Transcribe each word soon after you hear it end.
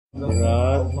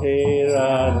Radhe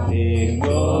Radhe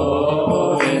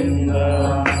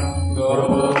Govinda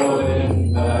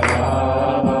Govinda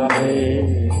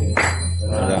Radhe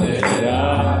Radhe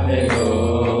Radhe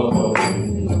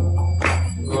Govinda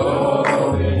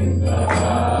Govinda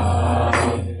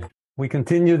Radhe. We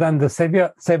continue then the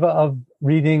seva of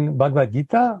reading Bhagavad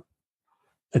Gita.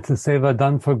 It's a seva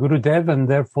done for Gurudev, and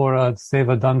therefore a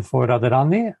seva done for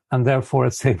Radharani, and therefore a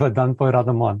seva done for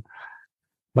Radhamohan.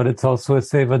 But it's also a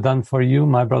seva done for you,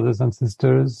 my brothers and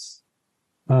sisters.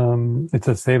 It's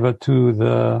a seva to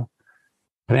the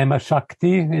prema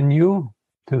shakti in you,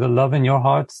 to the love in your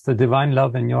hearts, the divine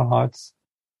love in your hearts.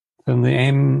 And the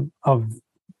aim of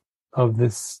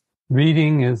this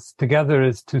reading is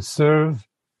to serve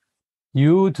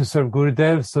you, to serve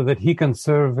Gurudev, so that he can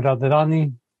serve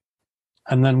Radharani,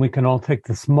 and then we can all take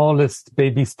the smallest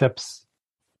baby steps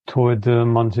toward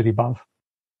Manjari Bhav.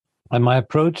 And my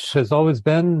approach has always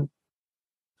been,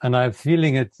 and I'm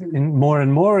feeling it more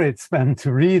and more, it's been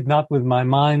to read not with my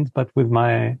mind, but with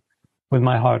my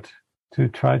heart, to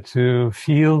try to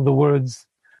feel the words,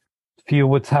 feel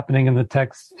what's happening in the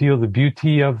text, feel the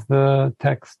beauty of the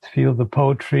text, feel the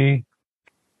poetry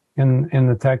in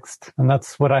the text. And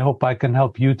that's what I hope I can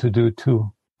help you to do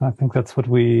too. I think that's what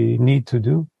we need to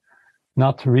do,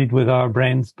 not to read with our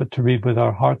brains, but to read with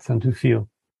our hearts and to feel.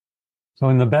 So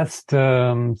in the best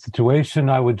situation,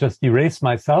 I would just erase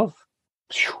myself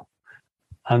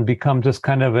and become just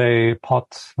kind of a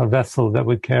pot, a vessel that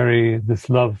would carry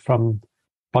this love from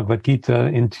Bhagavad Gita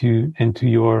into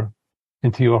your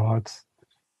hearts.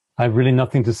 I have really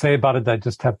nothing to say about it. I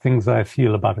just have things I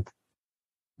feel about it.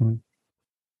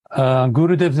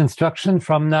 Gurudev's instruction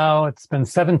from now, it's been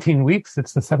 17 weeks.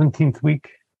 It's the 17th week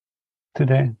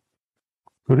today.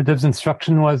 Gurudev's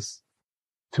instruction was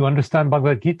to understand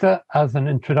Bhagavad Gita as an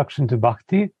introduction to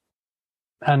bhakti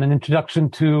and an introduction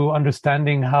to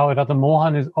understanding how Radha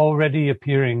Mohan is already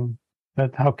appearing,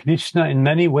 that how Krishna in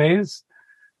many ways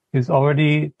is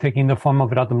already taking the form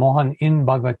of Radha Mohan in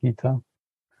Bhagavad Gita,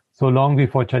 so long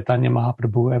before Chaitanya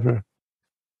Mahaprabhu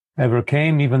ever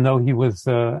came, even though he was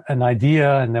an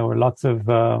idea and there were lots of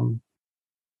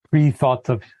pre-thoughts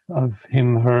of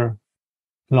him, her,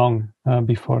 long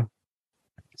before.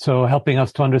 So helping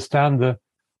us to understand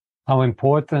how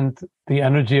important the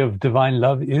energy of divine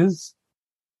love is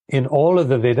in all of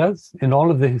the Vedas, in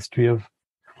all of the history of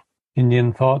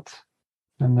Indian thought.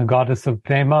 And the goddess of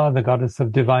prema, the goddess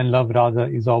of divine love, Radha,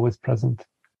 is always present.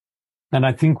 And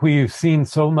I think we've seen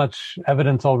so much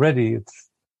evidence already.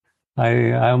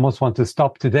 I almost want to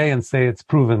stop today and say it's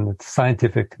proven, it's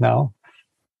scientific now.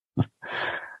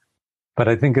 But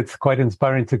I think it's quite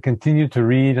inspiring to continue to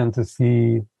read and to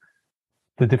see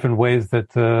the different ways that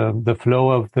the flow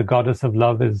of the goddess of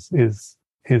love is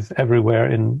everywhere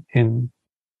in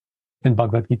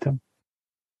Bhagavad Gita.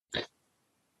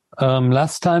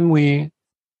 Last time we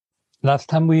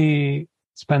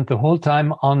spent the whole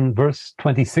time on verse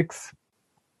 26.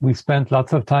 We spent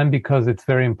lots of time because it's a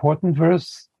very important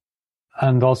verse,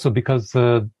 and also because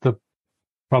the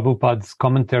Prabhupada's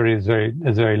commentary is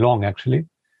very long, actually.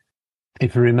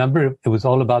 If you remember, it was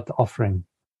all about the offering.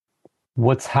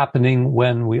 What's happening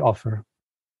when we offer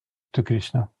to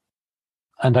Krishna.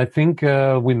 And I think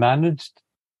we managed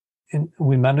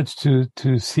to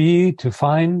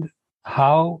find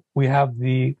how we have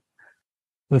the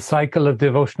cycle of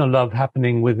devotional love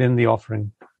happening within the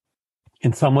offering.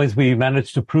 In some ways, we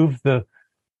managed to prove the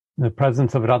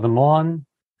presence of Radha Mohan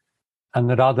and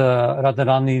the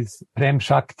Radharani's Prem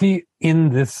Shakti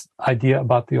in this idea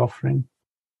about the offering.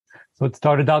 So it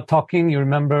started out talking, you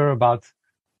remember, about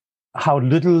how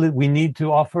little we need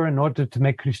to offer in order to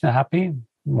make Krishna happy.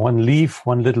 One leaf,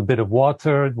 one little bit of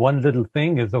water, one little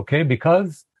thing is okay,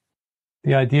 because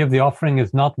the idea of the offering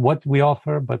is not what we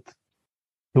offer, but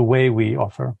the way we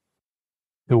offer.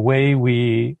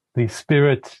 The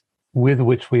spirit with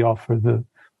which we offer,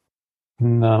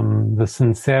 the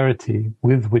sincerity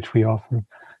with which we offer,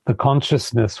 the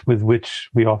consciousness with which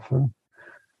we offer.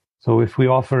 So if we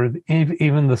offer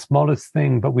even the smallest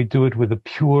thing, but we do it with a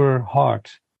pure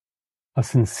heart, a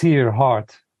sincere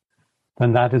heart,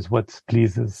 then that is what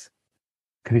pleases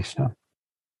Krishna.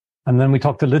 And then we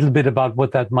talked a little bit about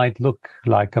what that might look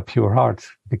like, a pure heart,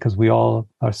 because we all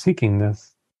are seeking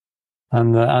this.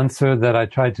 And the answer that I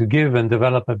tried to give and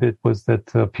develop a bit was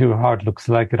that a pure heart looks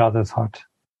like Radha's heart,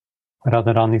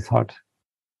 Radharani's heart.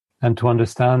 And to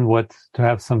understand to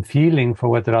have some feeling for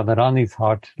what Radharani's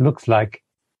heart looks like,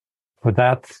 for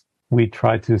that we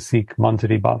try to seek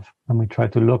Manjari Bhav, and we try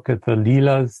to look at the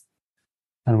Leelas,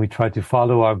 and we try to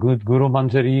follow our good Guru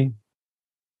Manjari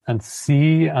and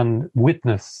see and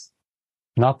witness,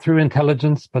 not through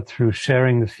intelligence, but through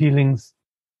sharing the feelings,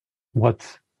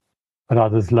 what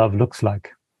Radha's love looks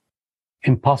like.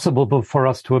 Impossible for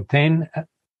us to obtain,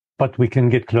 but we can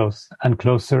get close and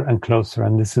closer and closer.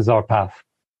 And this is our path,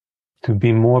 to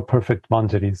be more perfect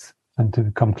Manjaris and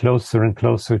to come closer and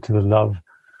closer to the love,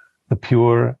 the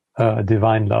pure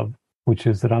divine love, which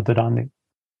is Radharani.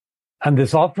 And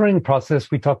this offering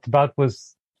process we talked about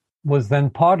was then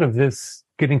part of this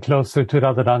getting closer to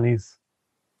Radharani's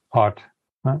heart.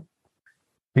 Right?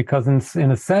 Because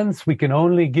in a sense, we can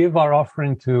only give our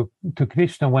offering to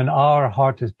Krishna when our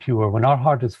heart is pure, when our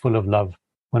heart is full of love,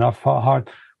 when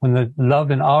the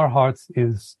love in our hearts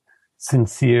is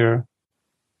sincere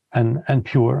and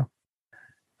pure.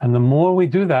 And the more we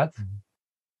do that,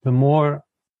 the more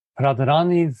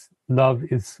Radharani's love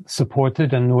is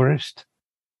supported and nourished,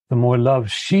 the more love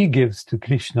she gives to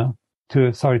Krishna,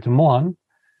 to Mohan,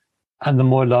 and the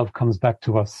more love comes back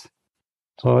to us.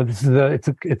 So this is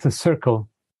it's a circle.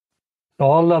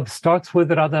 All love starts with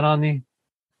Radharani,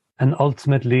 and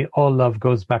ultimately all love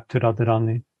goes back to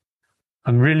Radharani.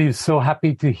 I'm really so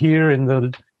happy to hear in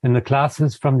the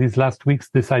classes from these last weeks,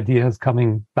 this idea is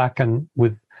coming back and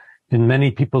in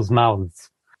many people's mouths.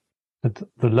 That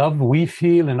the love we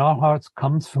feel in our hearts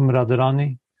comes from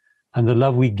Radharani, and the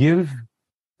love we give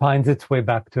finds its way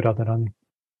back to Radharani.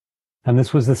 And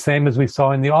this was the same as we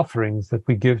saw in the offerings that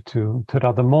we give to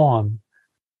Radha Mohan.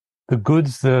 The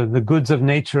goods of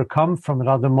nature come from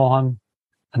Radha Mohan,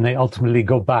 and they ultimately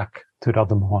go back to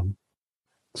Radha Mohan.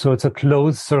 So it's a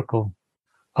closed circle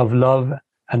of love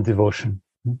and devotion.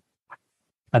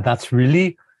 And that's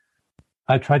really,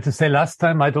 I tried to say last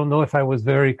time, I don't know if I was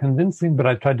very convincing, but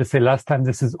I tried to say last time,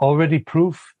 this is already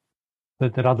proof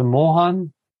that Radha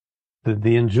Mohan,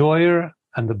 the enjoyer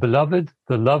and the beloved,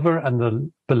 the lover and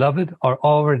the beloved are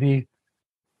already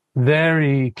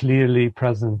very clearly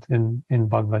present in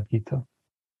Bhagavad Gita.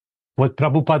 What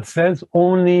Prabhupada says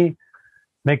only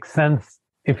makes sense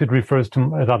if it refers to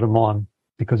Radha Mohan,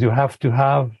 because you have to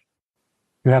have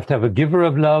a giver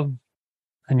of love,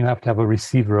 and you have to have a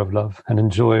receiver of love, an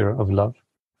enjoyer of love.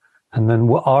 And then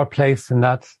our place in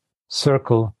that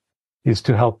circle is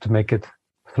to help to make it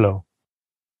flow.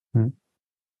 And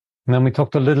then we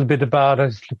talked a little bit about, I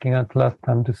was looking at last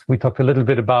time, we talked a little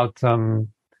bit about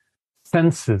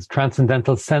senses,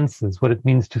 transcendental senses, what it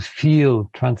means to feel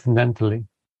transcendentally,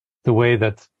 the way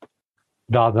that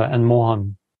Radha and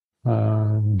Mohan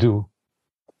do.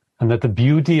 And that the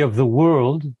beauty of the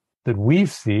world that we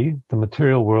see, the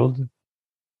material world,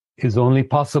 is only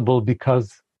possible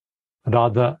because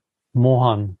Radha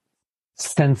Mohan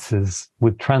senses,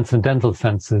 with transcendental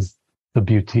senses, the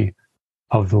beauty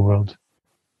of the world.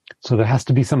 So there has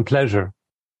to be some pleasure.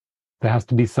 There has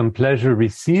to be some pleasure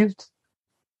received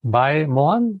by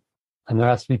Mohan, and there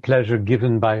has to be pleasure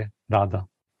given by Radha.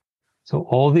 So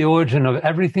all the origin of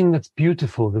everything that's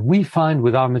beautiful, that we find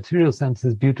with our material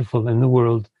senses beautiful in the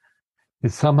world,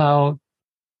 is somehow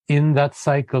in that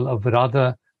cycle of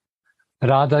Radha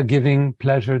giving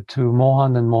pleasure to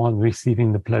Mohan and Mohan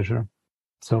receiving the pleasure.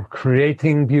 So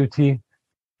creating beauty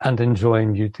and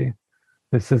enjoying beauty.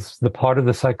 This is the part of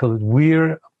the cycle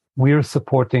that we're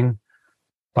supporting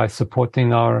by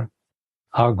supporting our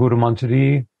Guru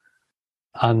Manjari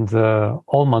and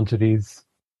all Manjaris,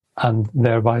 and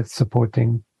thereby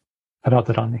supporting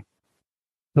Radharani.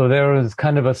 So there is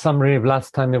kind of a summary of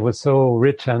last time. It was so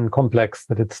rich and complex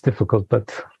that it's difficult,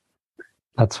 but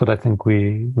that's what I think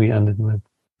we ended with.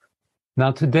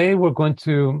 Now today we're going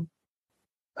to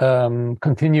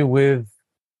continue with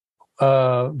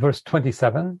verse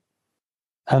 27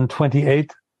 and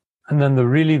 28, and then the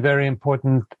really very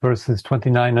important verses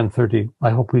 29 and 30.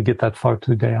 I hope we get that far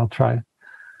today. I'll try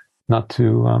not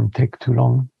to take too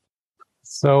long.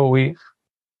 So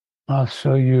I'll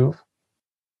show you.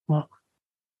 Well,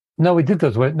 no, we did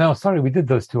those. No, sorry, we did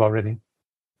those two already.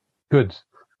 Good.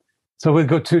 So we'll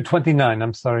go to 29.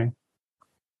 I'm sorry.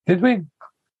 Did we?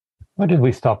 Where did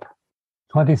we stop?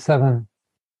 27.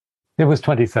 It was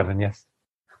 27, yes.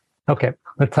 Okay,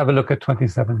 let's have a look at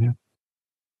 27 here.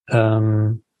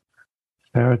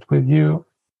 Share it with you.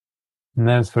 And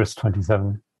there's verse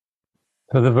 27.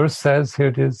 So the verse says, here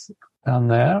it is down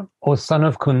there, O son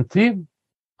of Kunti,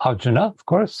 Arjuna, of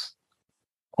course,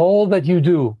 all that you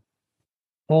do,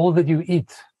 all that you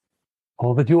eat,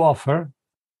 all that you offer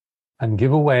and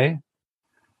give away,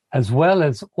 as well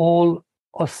as all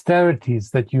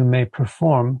austerities that you may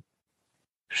perform,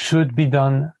 should be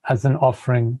done as an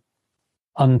offering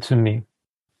unto me.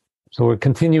 So we're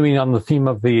continuing on the theme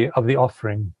of the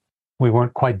offering. We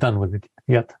weren't quite done with it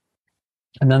yet.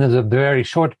 And then there's a very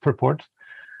short purport.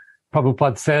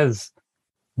 Prabhupada says,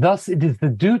 thus it is the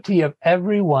duty of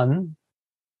everyone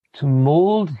to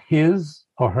mold his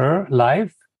or her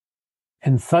life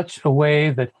in such a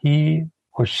way that he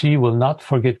or she will not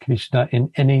forget Krishna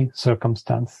in any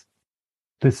circumstance.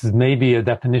 This is maybe a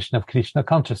definition of Krishna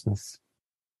consciousness,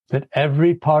 that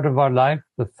every part of our life,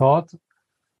 the thought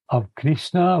of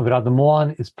Krishna, of Radha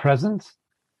Mohan, is present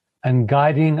and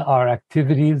guiding our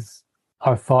activities,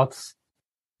 our thoughts,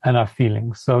 and our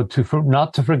feelings. So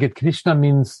not to forget Krishna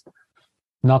means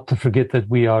not to forget that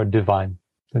we are divine,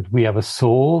 that we have a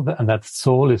soul, and that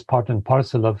soul is part and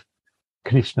parcel of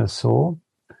Krishna's soul,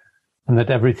 and that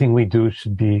everything we do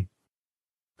should be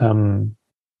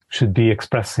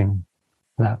expressing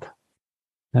that.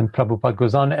 And Prabhupada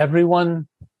goes on, everyone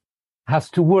has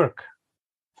to work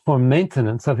for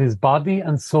maintenance of his body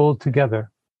and soul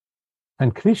together.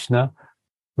 And Krishna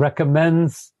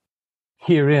recommends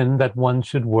herein that one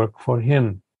should work for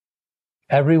him.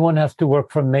 Everyone has to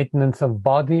work for maintenance of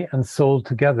body and soul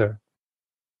together.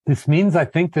 This means, I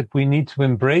think, that we need to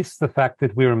embrace the fact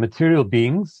that we are material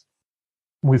beings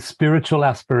with spiritual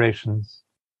aspirations.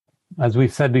 As we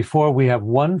said before, we have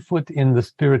one foot in the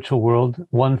spiritual world,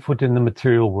 one foot in the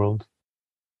material world.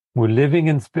 We're living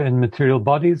in material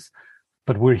bodies,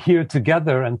 but we're here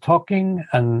together and talking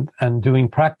and doing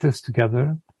practice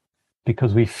together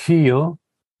because we feel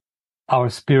our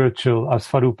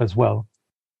Svarup as well.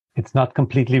 It's not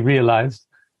completely realized,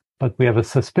 but we have a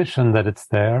suspicion that it's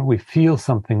there. We feel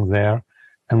something there,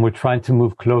 and we're trying to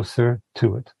move closer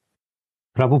to it.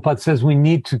 Prabhupada says we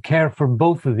need to care for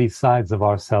both of these sides of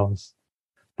ourselves,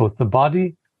 both the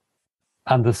body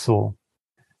and the soul.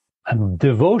 And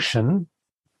devotion,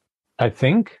 I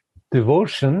think,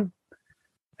 devotion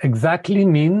exactly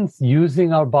means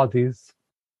using our bodies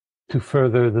to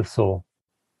further the soul,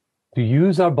 to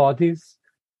use our bodies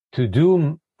to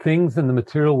do things in the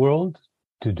material world,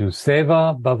 to do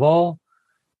seva above all,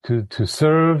 to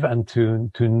serve and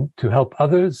to help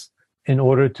others in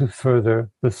order to further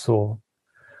the soul.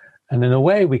 And in a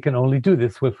way, we can only do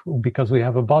this because we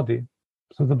have a body.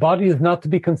 So the body is not to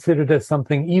be considered as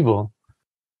something evil,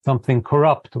 something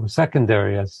corrupt or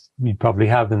secondary, as we probably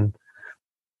have in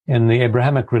the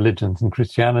Abrahamic religions, in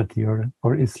Christianity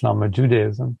or Islam or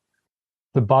Judaism.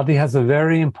 The body has a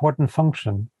very important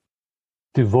function.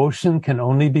 Devotion can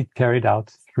only be carried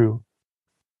out through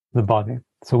the body.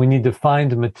 So we need to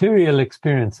find material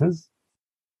experiences,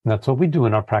 and that's what we do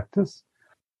in our practice,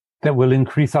 that will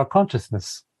increase our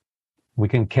consciousness. We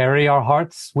can carry our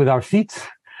hearts with our feet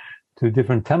to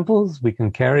different temples. We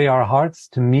can carry our hearts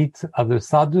to meet other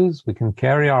sadhus. We can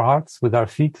carry our hearts with our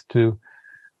feet to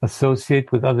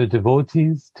associate with other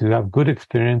devotees, to have good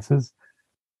experiences,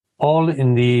 all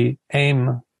in the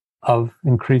aim of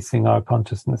increasing our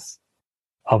consciousness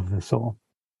of the soul.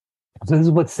 So this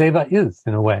is what seva is,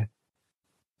 in a way.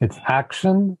 It's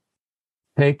action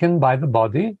taken by the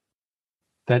body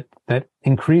that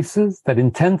increases, that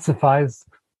intensifies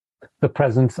the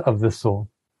presence of the soul,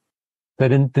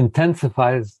 that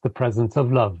intensifies the presence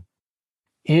of love.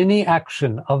 Any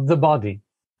action of the body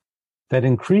that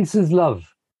increases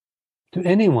love to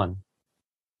anyone,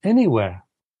 anywhere,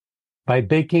 by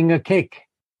baking a cake,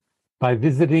 by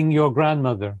visiting your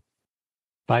grandmother,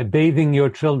 by bathing your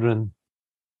children,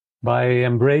 by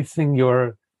embracing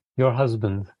your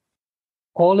husband.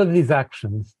 All of these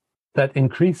actions that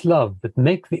increase love, that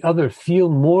make the other feel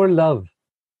more love,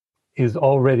 is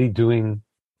already doing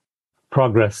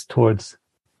progress towards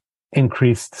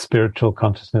increased spiritual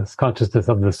consciousness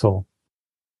of the soul.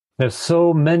 There's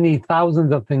so many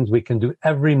thousands of things we can do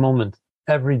every moment,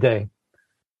 every day,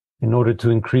 in order to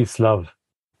increase love.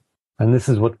 And this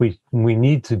is what we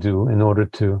need to do in order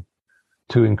to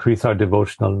increase our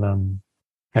devotional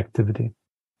activity.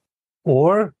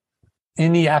 Or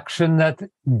any action that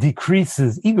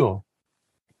decreases ego,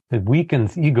 that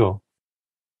weakens ego,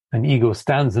 and ego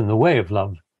stands in the way of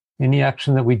love. Any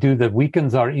action that we do that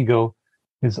weakens our ego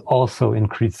is also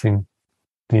increasing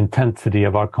the intensity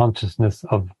of our consciousness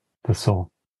of the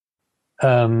soul.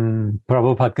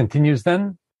 Prabhupada continues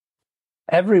then,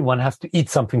 everyone has to eat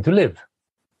something to live.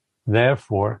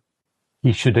 Therefore,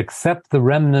 he should accept the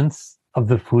remnants of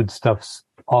the foodstuffs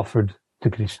offered to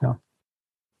Krishna.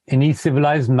 Any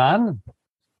civilized man,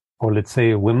 or let's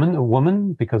say a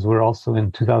woman, because we're also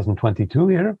in 2022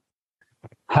 here,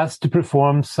 has to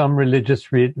perform some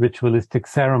religious ritualistic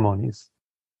ceremonies,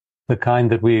 the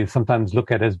kind that we sometimes look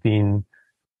at as being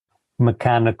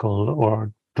mechanical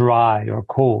or dry or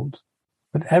cold.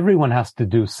 But everyone has to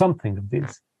do something of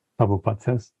these, Prabhupada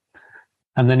says.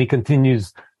 And then he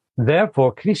continues,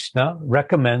 therefore Krishna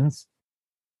recommends,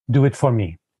 do it for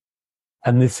me.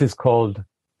 And this is called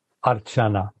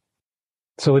archana.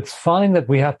 So it's fine that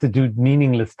we have to do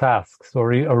meaningless tasks or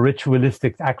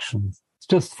ritualistic actions. It's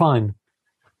just fine.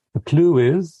 The clue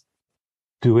is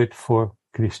do it for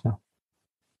Krishna.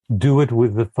 Do it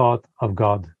with the thought of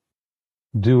God.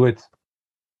 Do it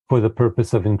for the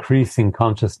purpose of increasing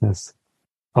consciousness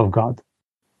of God.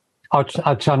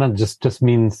 Archana just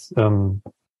means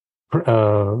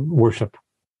worship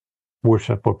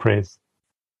or praise.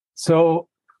 So,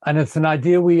 and it's an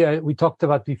idea we talked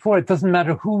about before. It doesn't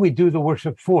matter who we do the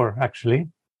worship for, actually.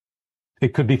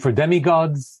 It could be for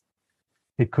demigods.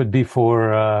 It could be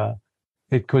for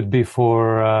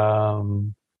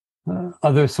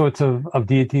other sorts of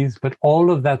deities. But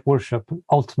all of that worship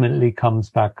ultimately comes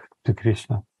back to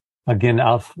Krishna. Again,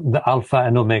 the Alpha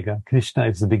and Omega. Krishna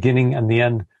is the beginning and the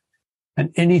end.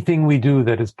 And anything we do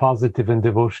that is positive and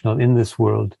devotional in this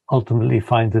world ultimately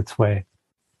finds its way.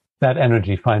 That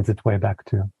energy finds its way back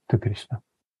to Krishna.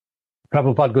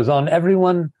 Prabhupada goes on,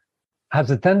 everyone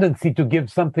has a tendency to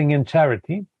give something in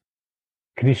charity.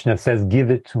 Krishna says,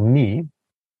 give it to me.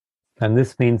 And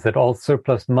this means that all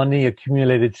surplus money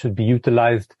accumulated should be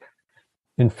utilized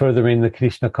in furthering the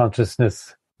Krishna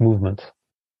consciousness movement.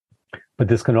 But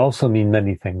this can also mean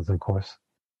many things, of course.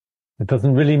 It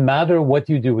doesn't really matter what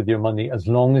you do with your money as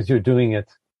long as you're doing it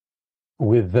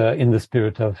with in the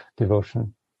spirit of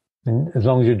devotion. And as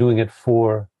long as you're doing it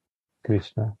for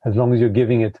Krishna, as long as you're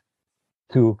giving it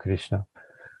to Krishna.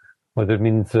 Whether it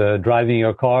means driving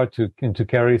your car to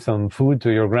carry some food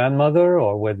to your grandmother,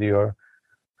 or whether you're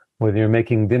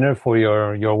making dinner for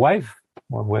your wife,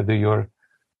 or whether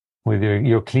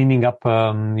you're cleaning up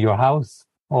your house.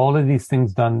 All of these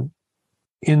things done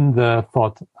in the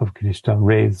thought of Krishna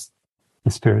raise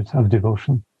the spirit of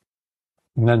devotion.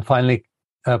 And then finally,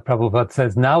 Prabhupada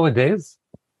says, nowadays,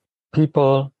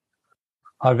 people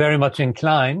are very much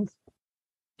inclined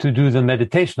to do the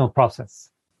meditational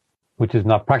process, which is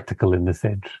not practical in this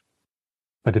age.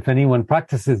 But if anyone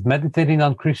practices meditating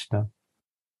on Krishna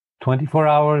 24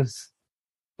 hours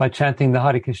by chanting the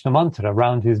Hare Krishna mantra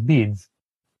around his beads,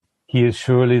 he is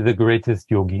surely the greatest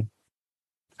yogi,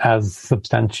 as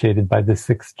substantiated by the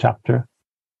 6th chapter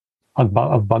of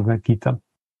Bhagavad Gita.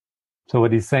 So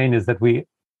what he's saying is that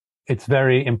it's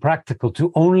very impractical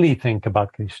to only think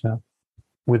about Krishna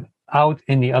without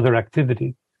any other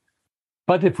activity.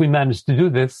 But if we manage to do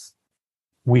this,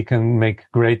 we can make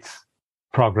great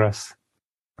progress.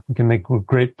 We can make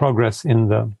great progress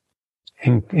in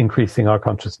increasing our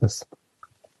consciousness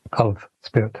of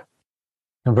spirit.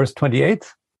 In verse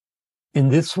 28, in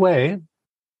this way,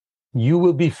 you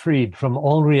will be freed from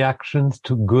all reactions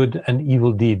to good and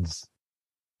evil deeds.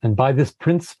 And by this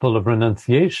principle of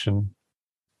renunciation,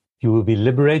 you will be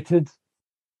liberated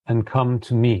and come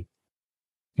to me.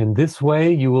 In this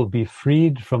way, you will be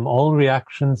freed from all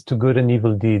reactions to good and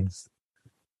evil deeds.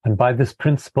 And by this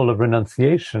principle of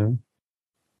renunciation,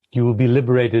 you will be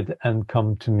liberated and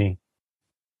come to me.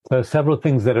 There are several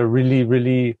things that are really,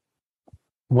 really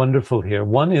wonderful here.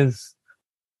 One is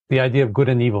the idea of good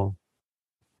and evil.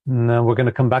 Now, we're going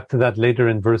to come back to that later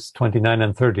in verses 29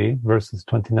 and 30.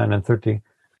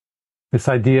 This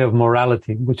idea of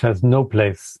morality, which has no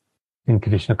place in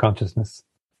Krishna consciousness.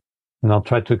 And I'll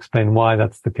try to explain why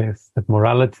that's the case, that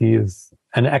morality is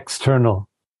an external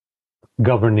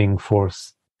governing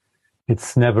force.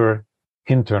 It's never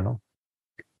internal.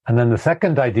 And then the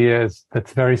second idea is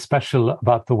that's very special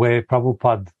about the way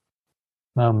Prabhupada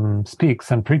speaks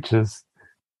and preaches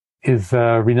is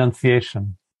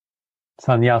renunciation.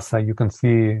 Sannyasa, you can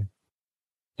see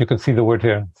the word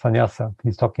here, sannyasa.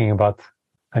 He's talking about,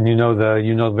 and you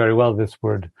know very well this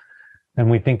word. And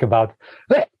we think about,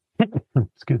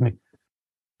 excuse me,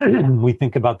 we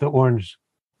think about the orange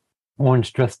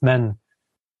dressed men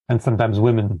and sometimes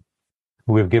women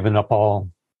who have given up all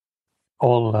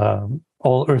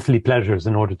earthly pleasures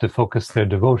in order to focus their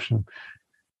devotion.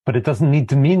 But it doesn't need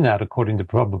to mean that, according to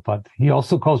Prabhupada. He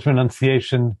also calls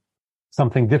renunciation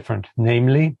something different,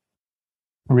 namely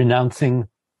renouncing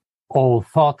all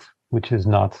thought which is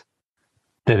not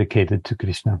dedicated to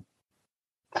Krishna.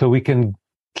 So we can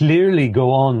clearly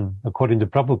go on, according to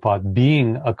Prabhupada,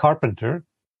 being a carpenter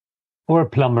or a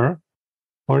plumber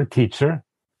or a teacher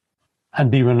and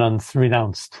be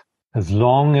renounced as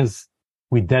long as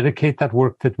we dedicate that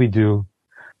work that we do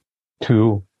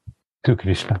to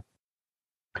Krishna.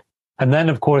 And then,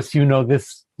 of course, you know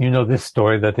this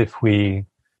story, that if we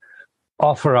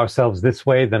offer ourselves this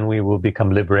way, then we will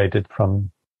become liberated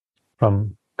from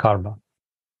karma.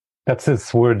 That's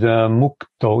this word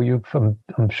mukto.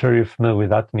 I'm sure you're familiar with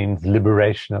that. Means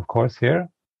liberation, of course, here.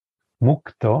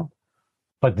 Mukto.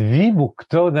 But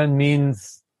vimukto then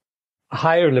means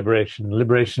higher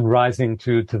liberation rising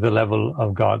to the level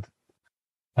of God.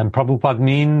 And Prabhupada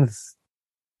means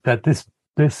that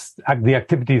the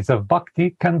activities of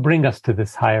bhakti can bring us to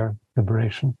this higher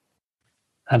liberation.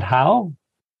 And how?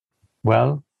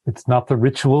 Well, it's not the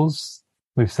rituals.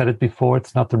 We've said it before.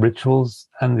 It's not the rituals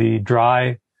and the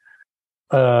dry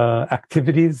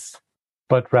activities,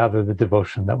 but rather the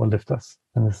devotion that will lift us.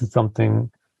 And this is something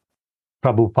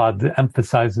Prabhupada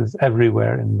emphasizes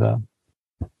everywhere in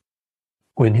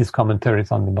his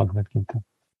commentaries on the Bhagavad Gita.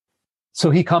 So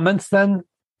he comments then,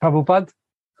 Prabhupada,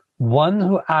 one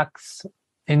who acts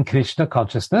in Krishna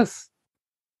consciousness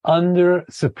under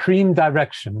supreme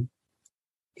direction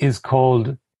is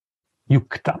called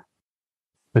yukta.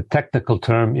 The technical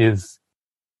term is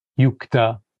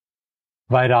yukta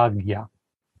vairagya.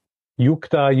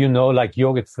 Yukta, like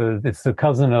yoga, it's the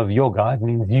cousin of yoga. It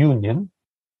means union.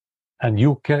 And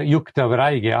yukta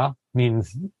vairagya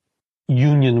means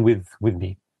union with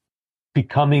me.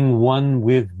 Becoming one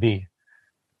with me.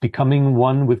 Becoming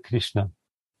one with Krishna.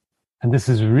 And this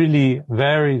is really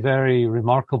very, very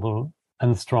remarkable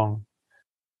and strong.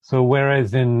 So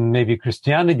whereas in maybe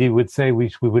Christianity would say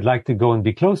we would like to go and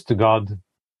be close to God,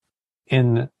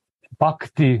 in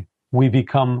bhakti we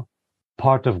become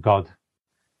part of God.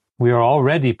 We are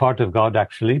already part of God,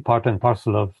 actually, part and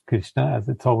parcel of Krishna, as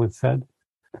it's always said.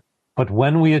 But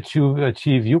when we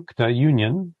achieve yukta,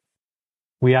 union,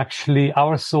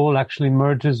 our soul actually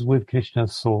merges with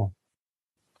Krishna's soul.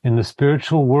 In the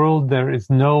spiritual world, there is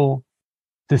no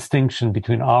distinction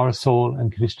between our soul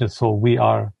and Krishna's soul. We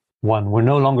are one. We're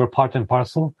no longer part and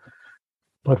parcel,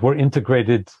 but we're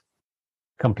integrated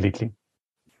completely.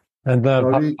 And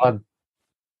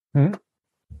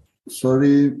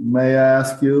Sorry, may I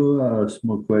ask you a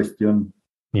small question?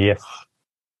 Yes.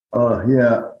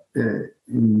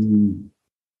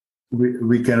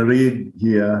 We can read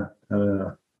here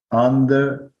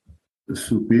under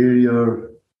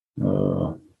superior.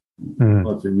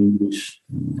 What's in English?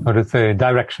 How to say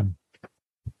direction?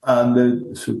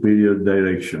 Under superior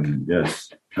direction.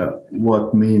 Yes.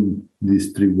 What mean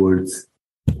these three words,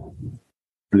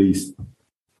 please?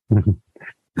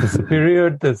 The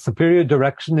superior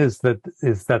direction is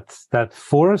that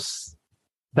force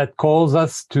that calls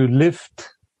us to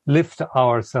lift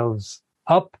ourselves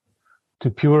up, to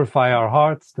purify our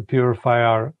hearts, to purify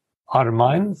our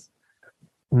minds.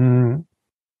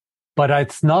 But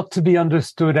it's not to be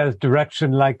understood as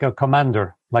direction like a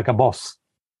commander, like a boss.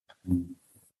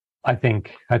 I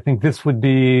think this would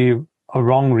be a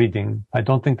wrong reading. I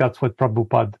don't think that's what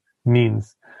Prabhupada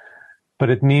means. But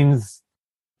it means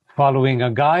following a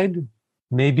guide,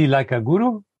 maybe like a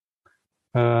guru,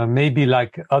 maybe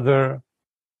like other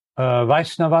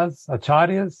Vaishnavas,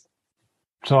 acharyas.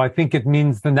 So I think it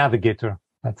means the navigator.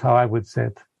 That's how I would say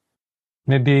it.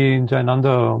 Maybe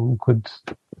Jayananda could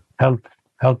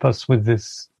help us with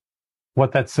this,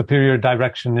 what that superior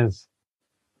direction is.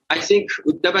 I think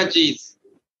Uddhavaji's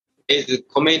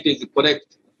comment is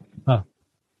correct.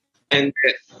 And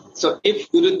so if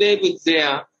Gurudev is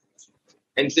there,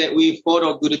 and then we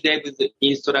follow Gurudev's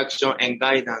instruction and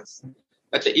guidance.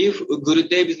 But if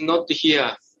Gurudev is not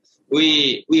here,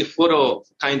 we follow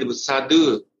kind of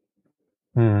sadhu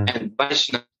and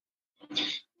Vaishnava.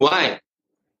 Why?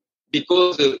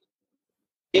 Because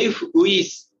if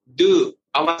we do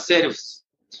ourselves,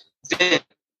 then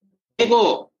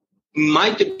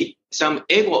some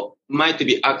ego might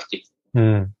be active.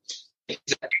 And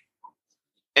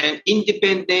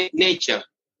independent nature.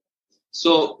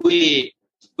 So we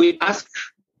ask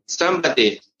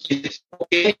somebody, is it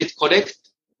okay, it's correct,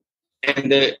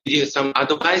 and give some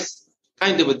advice,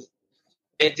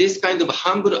 this kind of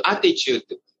humble attitude.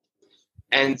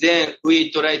 And then we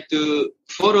try to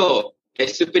follow a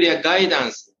superior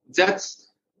guidance. That's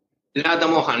Radha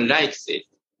Mohan likes it.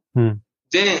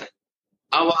 Then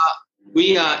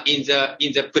we are in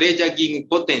the pleasure-giving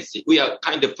potency. We are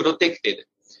kind of protected.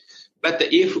 But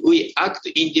if we act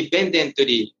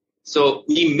independently, so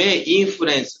we may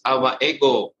influence our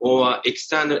ego or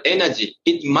external energy.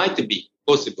 It might be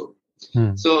possible.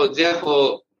 So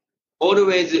therefore,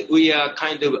 always we are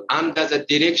kind of under the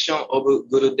direction of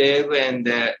Gurudev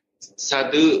and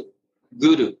Sadhu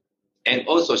Guru, and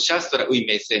also Shastra, we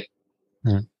may say.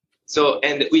 So,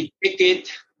 and we take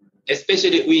it,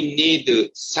 especially we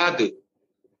need Sadhu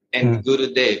and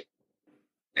Gurudev.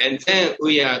 And then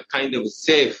we are kind of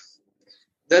safe.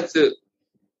 That's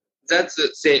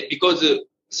say, because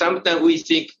sometimes we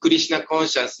think Krishna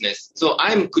consciousness. So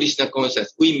I'm Krishna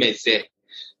conscious, we may say.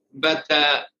 But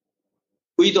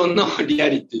we don't know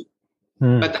reality.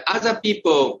 But other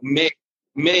people may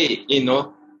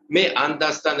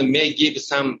understand, may give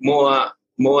some more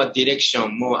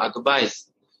direction, more advice.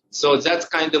 So that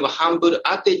kind of humble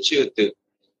attitude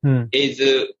is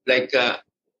a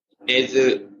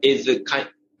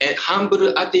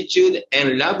humble attitude,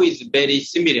 and love is very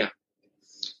similar.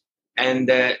 And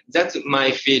that's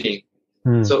my feeling.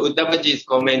 So Uddhavaji's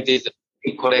comment is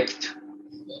incorrect.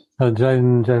 Jai.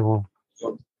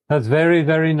 That's very,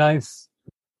 very nice.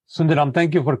 Sundaram,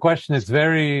 thank you for the question. It's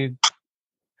very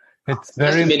Just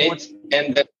a minute.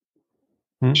 And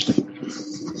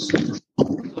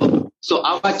so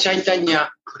our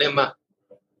Chaitanya Prema,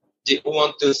 do you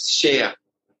want to share?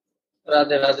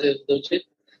 Radhe Doji.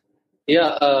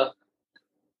 Yeah,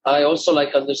 I also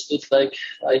understood,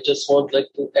 I just want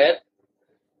to add,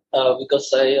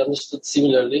 because I understood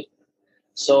similarly.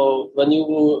 So when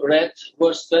you read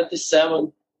verse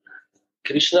 27,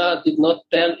 Krishna did not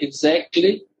tell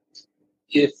exactly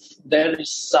if there is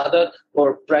sadhak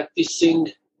or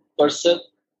practicing person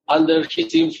under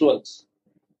his influence.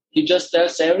 He just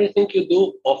tells everything you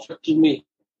do, offer to me.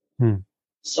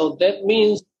 So that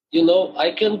means,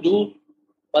 I can do,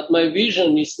 but my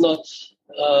vision is not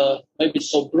maybe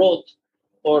so broad,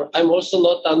 or I'm also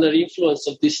not under influence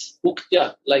of this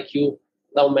muktya, like you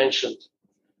now mentioned.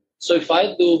 So if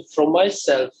I do from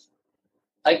myself,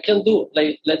 I can do,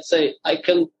 let's say, I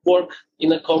can work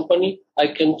in a company, I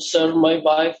can serve my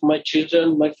wife, my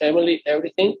children, my family,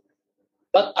 everything,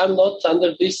 but I'm not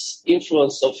under this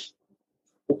influence of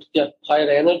muktya, higher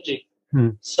energy.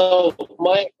 So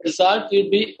my result will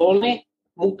be only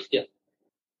muktya.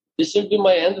 This will be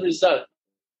my end result.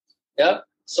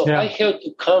 So I have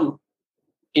to come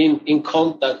in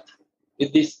contact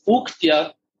with this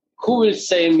muktya who will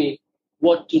say me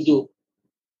what to do.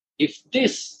 If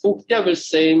this muktya will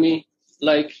say me,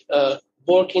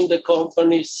 work in the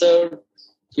company, serve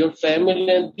your family,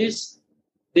 and this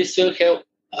will have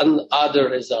another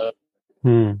result.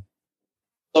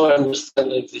 So I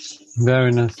understand like this.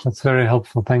 Very nice. That's very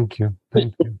helpful. Thank you.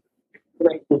 Thank you.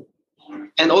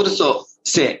 And also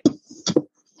say,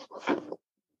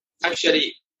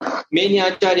 actually, many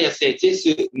acharyas say this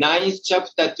 9th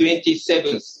chapter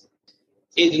 27th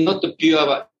is not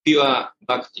pure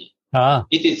bhakti.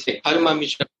 It is Karma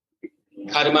Mishra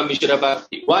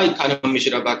Bhakti. Why Karma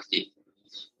Mishra Bhakti?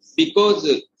 Because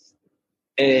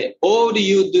all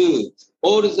you do,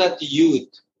 all that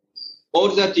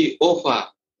you offer,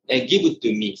 give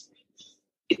to me.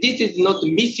 This is not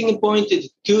missing point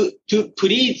to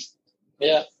please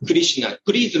Krishna,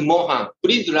 please Mohan,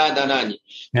 please Radharani.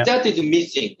 That is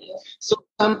missing. So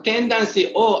some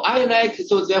tendency, I like,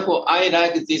 so therefore I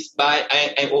like this by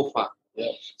I offer.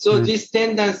 So this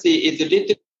tendency is a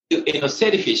little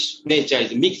selfish nature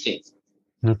is mixing.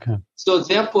 Okay. So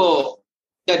therefore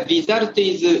the result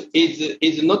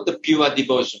is not the pure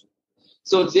devotion.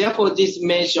 So therefore this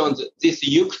mentions this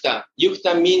yukta.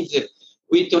 Yukta means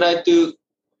we try to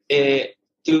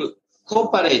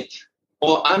cooperate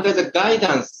or under the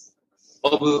guidance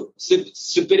of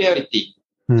superiority.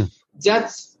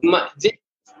 That's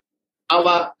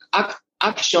our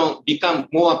action become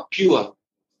more pure,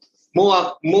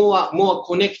 more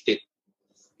connected,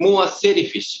 more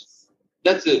selfish.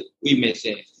 That's we may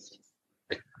say.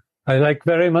 I like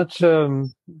very much,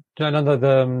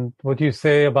 Jananda, what you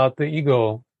say about the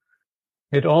ego.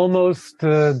 It almost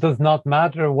does not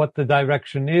matter what the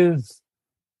direction is,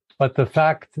 but the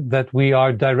fact that we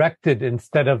are directed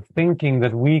instead of thinking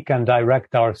that we can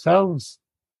direct ourselves,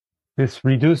 this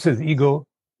reduces ego.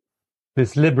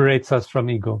 This liberates us from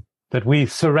ego, that we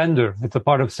surrender. It's a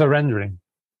part of surrendering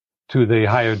to the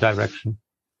higher direction.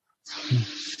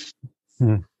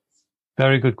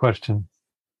 Very good question.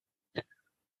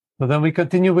 So then we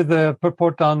continue with the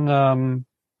purport on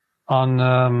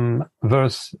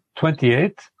verse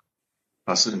 28.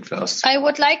 I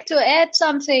would like to add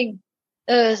something,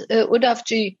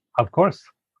 Uddhavji. Of course.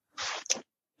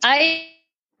 I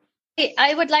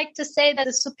would like to say that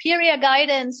the superior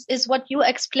guidance is what you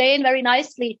explain very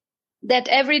nicely, that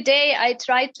every day I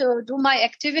try to do my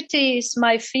activities,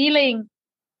 my feeling,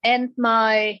 and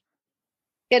my,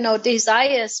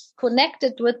 desires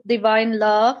connected with divine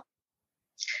love.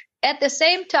 At the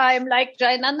same time, like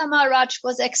Jayananda Maharaj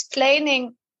was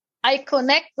explaining, I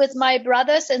connect with my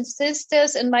brothers and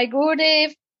sisters and my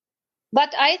Gurudev.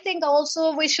 But I think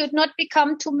also we should not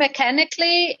become too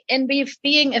mechanically and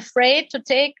being afraid to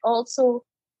take also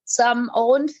some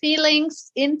own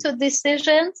feelings into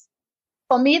decisions.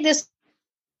 For me, this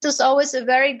is always a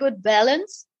very good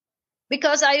balance,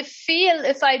 because I feel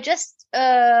if I just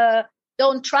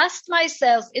don't trust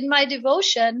myself in my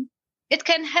devotion, it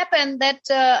can happen that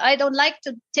I don't like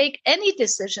to take any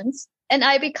decisions and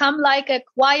I become like a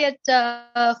quiet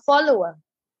follower.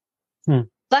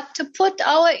 But to put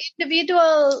our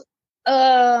individual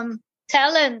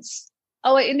talents,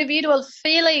 our individual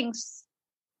feelings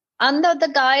under the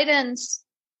guidance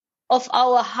of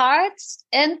our hearts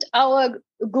and our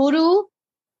guru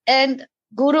and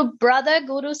guru brother,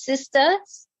 guru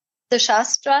sisters, the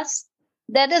Shastras,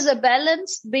 that is a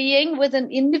balanced being with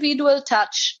an individual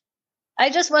touch. I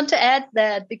just want to add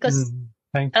that because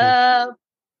thank you.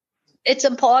 It's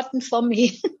important for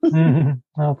me.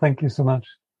 Oh, thank you so much.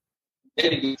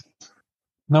 Okay,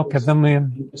 then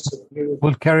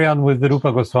we'll carry on with the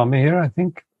Rupa Goswami here, I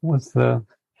think. Was the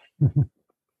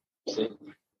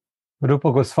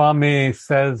Rupa Goswami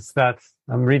says that,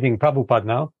 I'm reading Prabhupada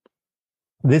now.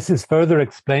 This is further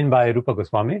explained by Rupa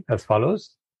Goswami as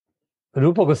follows.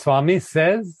 Rupa Goswami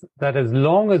says that as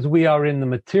long as we are in the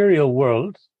material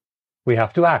world, we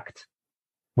have to act.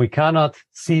 We cannot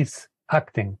cease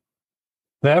acting.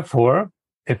 Therefore,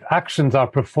 if actions are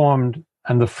performed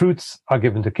and the fruits are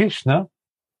given to Krishna,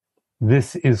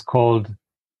 this is called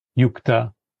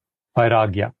Yukta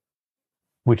Vairagya,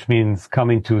 which means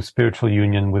coming to spiritual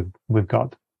union with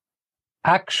God.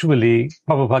 Actually,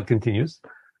 Prabhupada continues,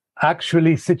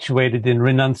 actually situated in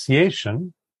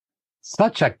renunciation,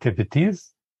 such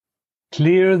activities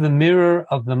clear the mirror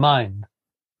of the mind,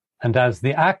 and as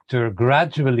the actor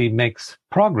gradually makes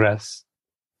progress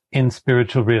in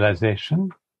spiritual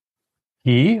realization,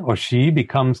 he or she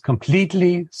becomes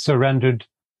completely surrendered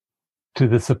to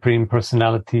the Supreme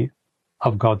Personality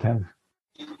of Godhead.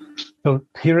 So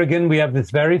here again, we have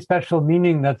this very special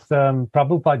meaning that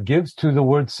Prabhupada gives to the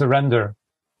word surrender,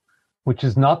 which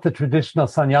is not the traditional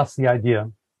sannyasi idea.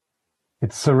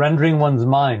 It's surrendering one's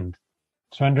mind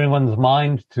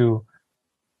to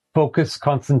focus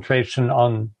concentration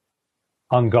on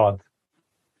God.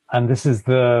 And this is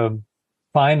the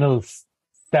final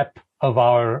step of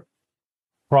our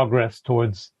progress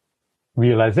towards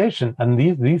realization. And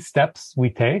these steps we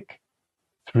take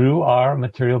through our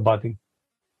material body,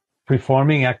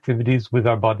 performing activities with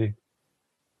our body.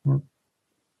 Now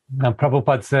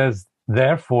Prabhupada says,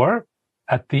 therefore,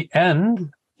 at the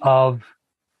end,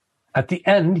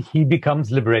 he becomes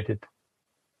liberated,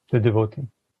 the devotee.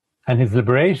 And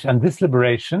this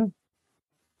liberation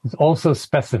is also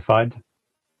specified.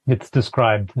 It's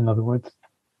described, in other words.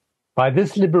 By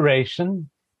this liberation,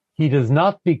 he does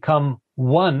not become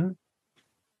one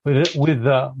with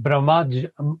the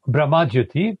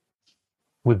Brahmajyoti,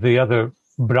 with the other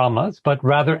Brahmas, but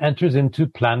rather enters into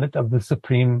planet of the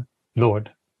Supreme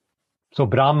Lord. So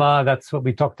Brahma, that's what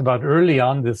we talked about early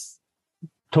on, this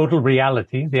total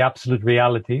reality, the absolute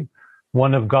reality,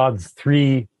 one of God's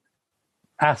three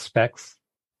aspects.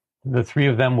 The three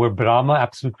of them were Brahma,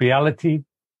 absolute reality,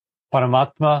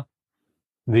 Paramatma,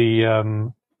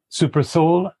 the super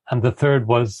soul, and the third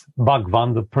was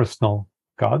Bhagwan, the personal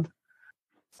God.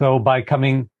 So by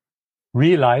coming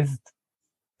realized,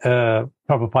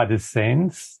 Prabhupada is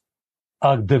saying,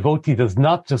 a devotee does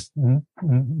not just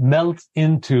melt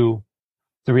into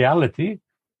the reality,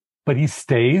 but he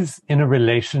stays in a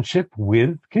relationship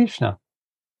with Krishna.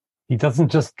 He doesn't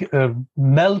just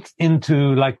melt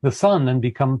into like the sun and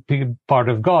become part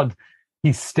of God.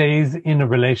 He stays in a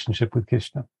relationship with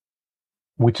Krishna,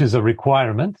 which is a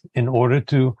requirement in order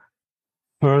to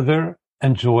further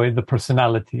enjoy the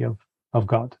personality of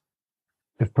God.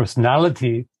 If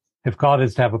God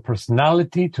is to have a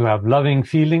personality, to have loving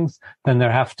feelings, then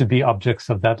there have to be objects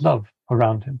of that love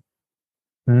around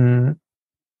him.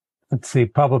 Let's see,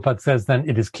 Prabhupada says then,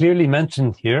 it is clearly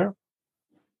mentioned here,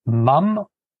 Mam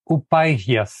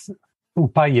upayasi,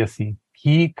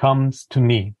 he comes to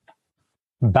me,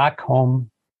 back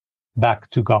home, back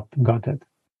to Godhead.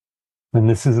 And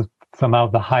this is somehow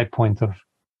the high point of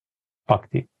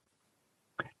bhakti.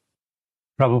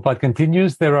 Prabhupada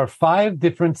continues, there are 5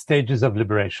 different stages of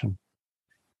liberation.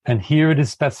 And here it is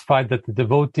specified that the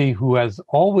devotee who has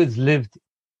always lived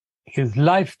his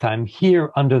lifetime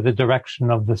here under the direction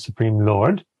of the Supreme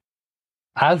Lord,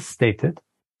 as stated,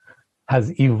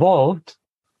 has evolved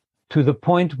to the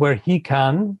point where he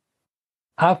can,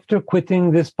 after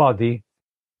quitting this body,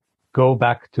 go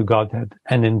back to Godhead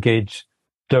and engage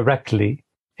directly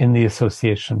in the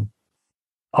association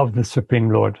of the Supreme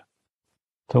Lord.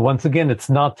 So once again, it's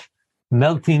not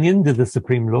melting into the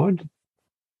Supreme Lord,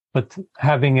 but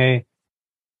having a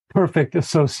perfect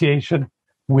association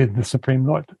with the Supreme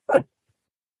Lord.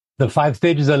 The 5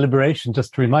 stages of liberation,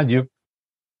 just to remind you,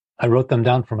 I wrote them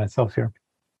down for myself here.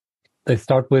 They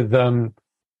start with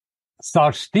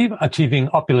Sarshti, achieving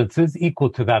opulences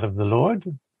equal to that of the Lord.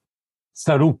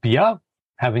 Sarupya,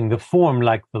 having the form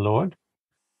like the Lord.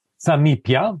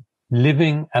 Samipya,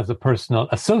 living as a personal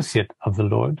associate of the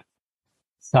Lord.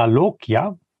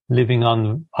 Salokya, living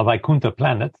on a Vaikuntha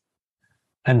planet.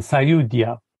 And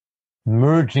Sayudhya,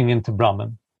 merging into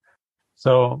Brahman.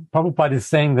 So Prabhupada is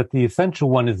saying that the essential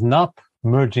one is not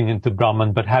merging into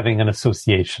Brahman, but having an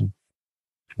association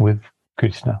with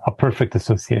Krishna, a perfect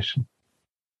association.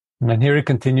 And here he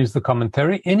continues the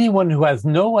commentary. Anyone who has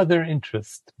no other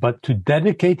interest but to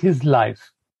dedicate his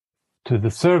life to the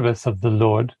service of the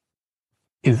Lord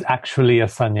is actually a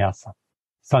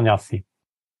sannyasi.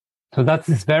 So that's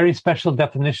this very special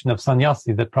definition of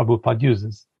sannyasi that Prabhupada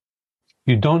uses.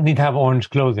 You don't need to have orange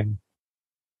clothing,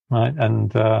 right?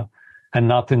 And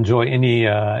not enjoy any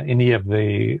of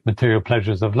the material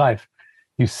pleasures of life.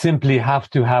 You simply have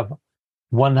to have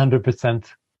 100%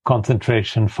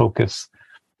 concentration, focus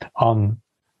on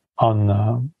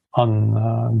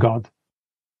God.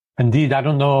 Indeed, I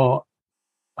don't know.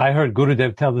 I heard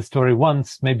Gurudev tell the story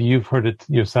once. Maybe you've heard it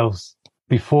yourselves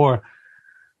before.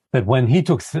 That when he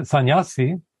took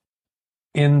sannyasi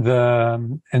in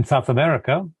South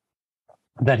America,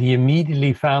 that he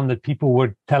immediately found that people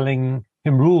were telling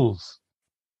him rules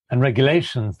and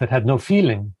regulations that had no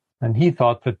feeling. And he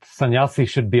thought that sannyasi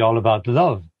should be all about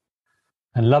love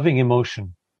and loving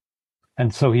emotion.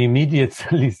 And so he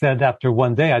immediately said after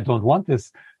one day, I don't want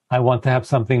this. I want to have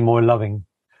something more loving.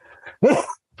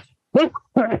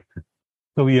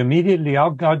 So he immediately,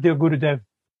 our dear Gurudev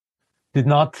did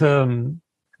not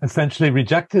essentially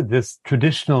rejected this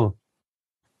traditional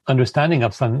understanding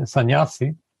of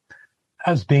sannyasi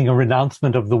as being a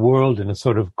renouncement of the world in a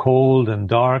sort of cold and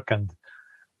dark and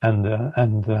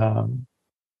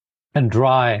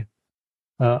dry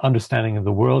understanding of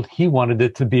the world. He wanted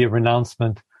it to be a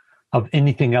renouncement of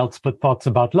anything else but thoughts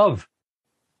about love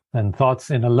and thoughts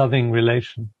in a loving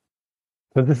relation.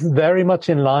 So this is very much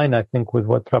in line, I think, with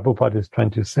what Prabhupada is trying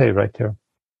to say right here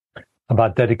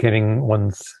about dedicating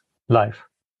one's life.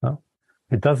 No?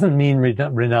 It doesn't mean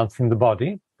renouncing the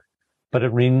body, but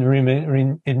it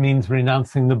means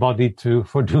renouncing the body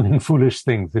for doing foolish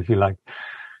things, if you like.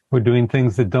 We're doing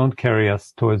things that don't carry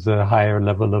us towards a higher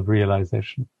level of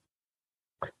realization.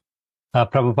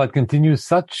 Prabhupada continues,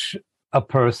 such a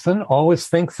person always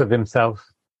thinks of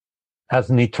himself as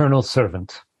an eternal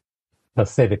servant, a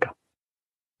sevika,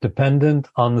 dependent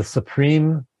on the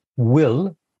supreme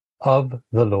will of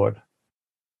the Lord.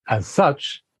 As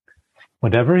such,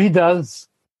 whatever he does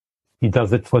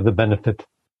it for the benefit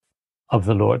of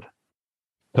the Lord.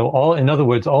 So in other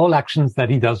words, all actions that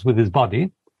he does with his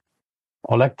body,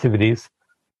 all activities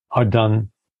are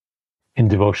done in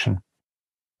devotion.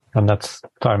 And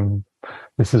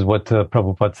this is what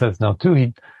Prabhupada says now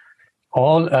too.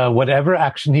 Whatever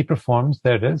action he performs,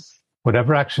 there it is,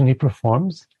 whatever action he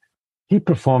performs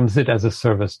it as a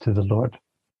service to the Lord.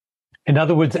 In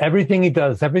other words, everything he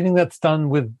does, everything that's done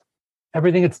with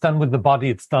the body,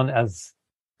 it's done as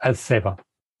seva.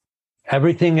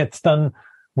 Everything that's done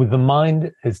with the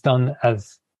mind is done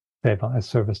as seva, as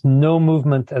service. No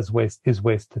movement is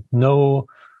wasted. No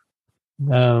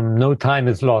time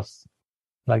is lost.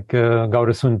 Like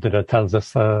Gaurasundara tells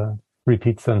us,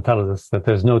 repeats and tells us that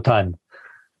there's no time.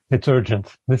 It's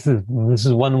urgent. This is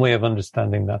one way of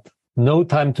understanding that. No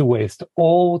time to waste.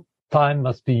 All time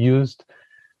must be used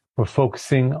for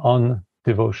focusing on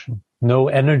devotion. No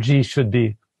energy should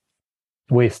be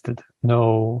wasted.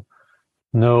 No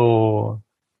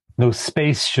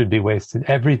space should be wasted.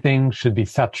 Everything should be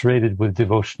saturated with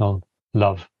devotional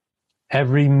love.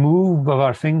 Every move of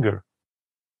our finger,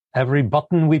 every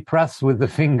button we press with the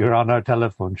finger on our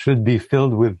telephone should be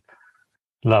filled with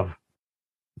love,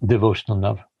 devotional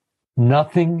love.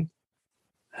 Nothing,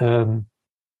 how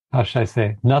should I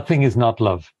say? Nothing is not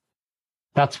love.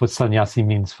 That's what sannyasi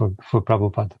means for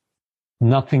Prabhupada.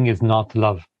 Nothing is not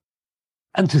love.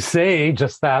 And to say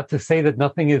just that, to say that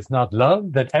nothing is not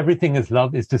love, that everything is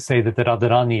love, is to say that the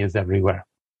Radharani is everywhere.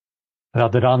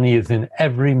 Radharani is in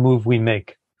every move we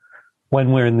make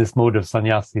when we're in this mode of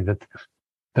sannyasi that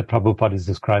Prabhupada is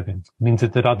describing. It means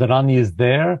that the Radharani is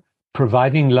there,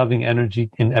 providing loving energy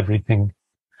in everything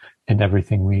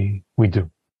we do.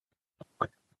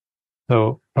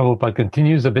 So Prabhupada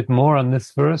continues a bit more on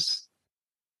this verse.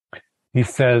 He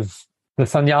says, the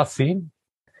sannyasi,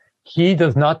 he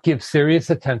does not give serious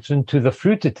attention to the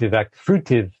fruitive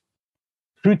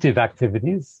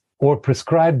activities or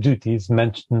prescribed duties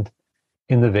mentioned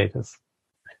in the Vedas.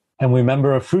 And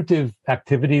remember, a fruitive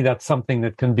activity, that's something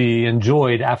that can be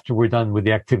enjoyed after we're done with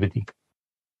the activity.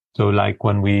 So like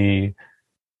when we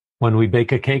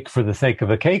bake a cake for the sake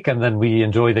of a cake and then we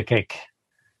enjoy the cake.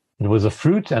 It was a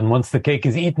fruit, and once the cake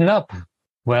is eaten up,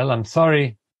 well, I'm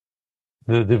sorry,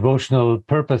 the devotional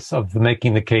purpose of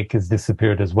making the cake is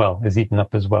disappeared as well, is eaten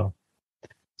up as well.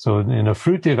 So in a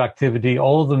fruitive activity,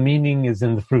 all the meaning is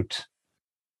in the fruit.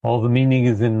 All the meaning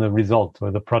is in the result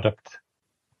or the product.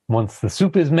 Once the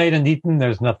soup is made and eaten,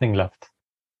 there's nothing left.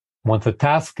 Once a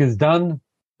task is done,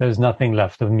 there's nothing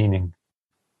left of meaning.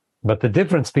 But the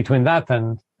difference between that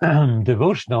and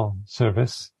devotional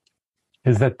service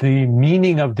is that the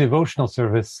meaning of devotional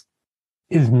service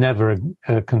is never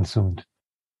consumed.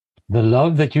 The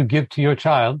love that you give to your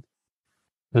child,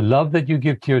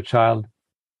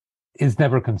 is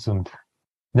never consumed,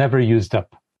 never used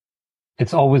up.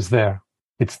 It's always there.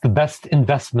 It's the best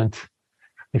investment.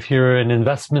 If you're an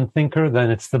investment thinker,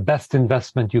 then it's the best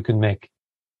investment you can make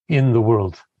in the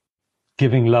world,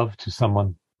 giving love to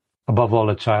someone, above all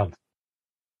a child.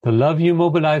 The love you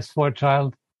mobilize for a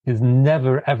child is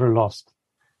never, ever lost.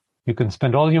 You can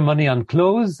spend all your money on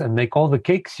clothes and make all the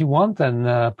cakes you want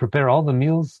and prepare all the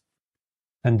meals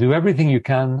and do everything you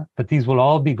can, but these will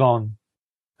all be gone.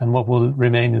 And what will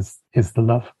remain is the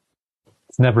love.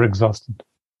 It's never exhausted.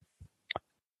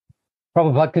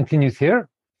 Prabhupada continues here.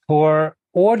 For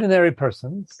ordinary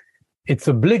persons, it's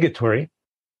obligatory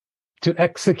to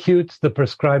execute the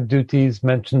prescribed duties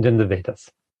mentioned in the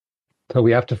Vedas. So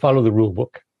we have to follow the rule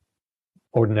book,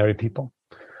 ordinary people.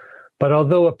 But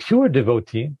although a pure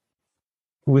devotee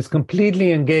who is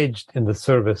completely engaged in the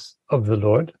service of the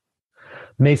Lord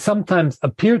may sometimes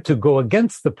appear to go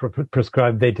against the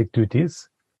prescribed Vedic duties,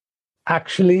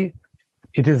 actually,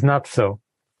 it is not so.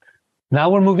 Now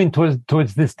we're moving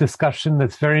towards this discussion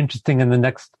that's very interesting in the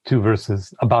next two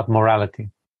verses about morality.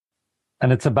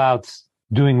 And it's about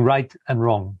doing right and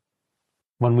wrong.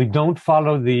 When we don't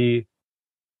follow the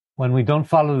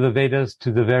Vedas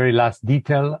to the very last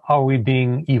detail, are we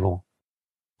being evil?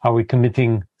 Are we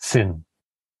committing sin?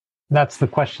 That's the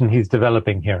question he's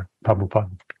developing here,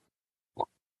 Prabhupada.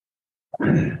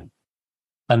 And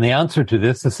the answer to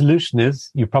this, the solution is,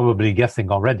 you're probably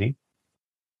guessing already,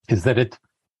 is that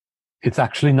it's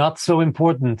actually not so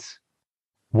important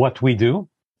what we do,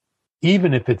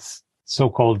 even if it's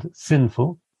so-called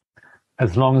sinful,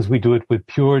 as long as we do it with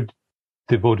pure,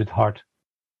 devoted heart.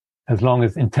 As long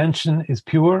as intention is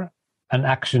pure and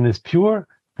action is pure,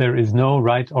 there is no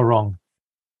right or wrong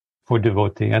for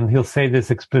devotee. And he'll say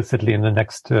this explicitly in the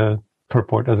next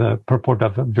purport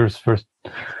of verse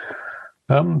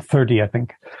 30, I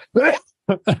think.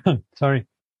 Sorry.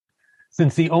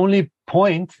 Since the only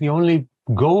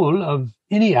goal of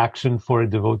any action for a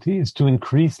devotee is to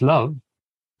increase love,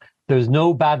 there's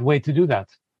no bad way to do that.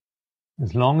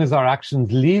 As long as our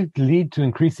actions lead to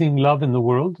increasing love in the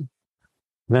world,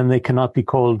 then they cannot be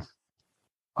called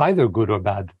either good or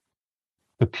bad.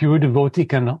 The pure devotee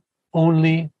can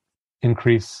only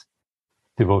increase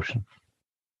devotion.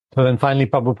 So then finally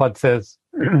Prabhupada says,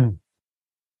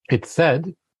 it's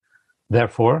said,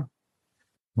 therefore,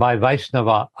 by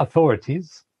Vaishnava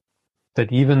authorities,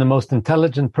 that even the most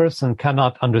intelligent person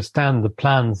cannot understand the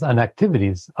plans and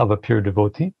activities of a pure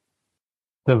devotee.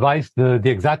 The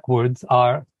exact words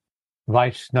are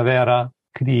Vaishnavera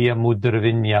Kriya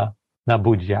Mudravinya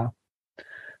Nabudya.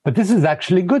 But this is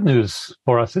actually good news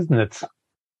for us, isn't it?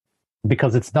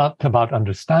 Because it's not about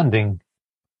understanding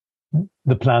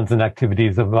the plans and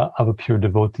activities of a pure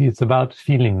devotee. It's about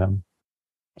feeling them.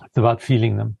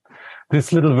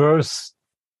 This little verse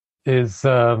is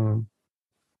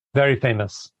very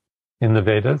famous in the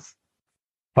Vedas.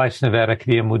 Vaishnavera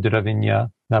Kriya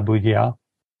Mudravinya Nabudya.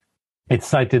 It's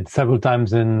cited several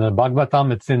times in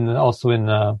Bhagavatam. It's also in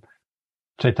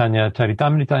Chaitanya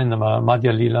Charitamrita, in the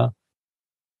Madhya Lila.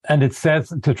 And it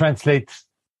says, to translate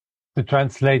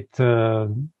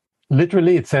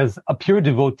literally, it says, a pure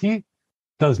devotee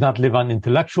does not live on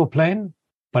intellectual plane,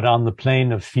 but on the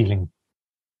plane of feeling.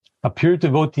 A pure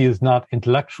devotee is not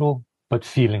intellectual, but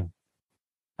feeling.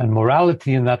 And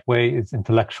morality in that way is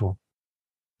intellectual.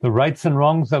 The rights and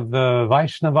wrongs of the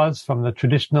Vaishnavas from the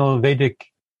traditional Vedic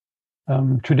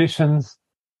traditions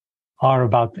are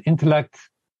about intellect,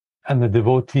 and the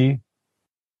devotee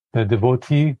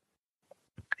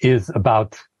is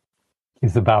about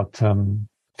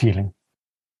feeling.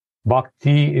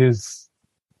 Bhakti is,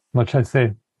 what should I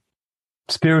say,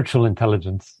 spiritual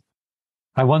intelligence.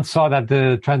 I once saw that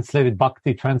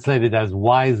Bhakti translated as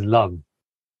wise love.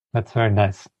 That's very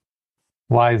nice.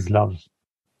 Wise love.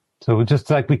 So just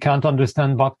like we can't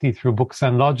understand Bhakti through books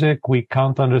and logic, we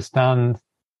can't understand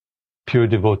pure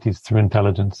devotees through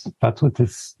intelligence. That's what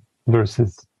this verse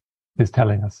is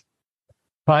telling us.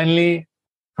 Finally,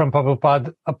 from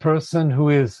Prabhupada, a person who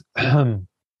is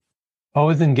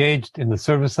always engaged in the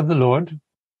service of the Lord,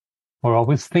 or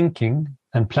always thinking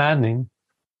and planning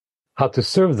how to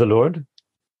serve the Lord,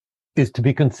 is to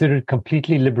be considered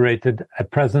completely liberated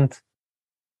at present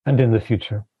and in the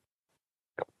future.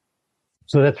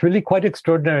 So that's really quite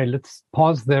extraordinary. Let's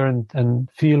pause there and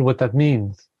feel what that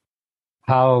means.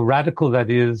 How radical that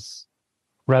is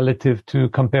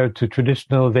compared to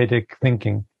traditional Vedic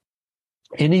thinking.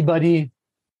 Anybody,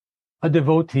 a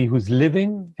devotee who's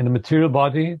living in a material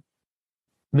body,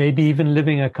 maybe even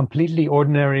living a completely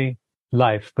ordinary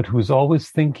life, but who's always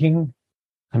thinking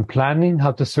and planning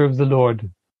how to serve the Lord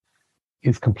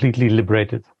is completely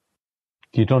liberated.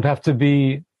 You don't have to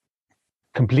be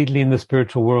completely in the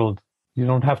spiritual world. You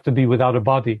don't have to be without a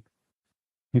body.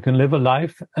 You can live a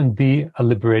life and be a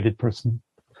liberated person.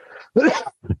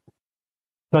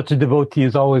 Such a devotee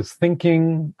is always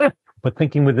thinking, but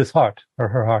thinking with his heart or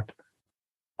her heart.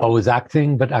 Always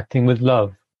acting, but acting with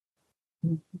love.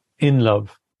 In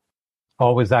love.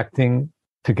 Always acting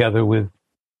together with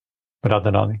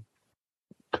Radharani.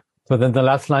 So then the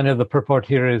last line of the purport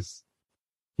here is,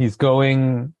 he's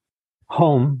going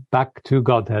home, back to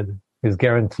Godhead, is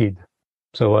guaranteed.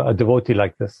 So a devotee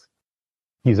like this,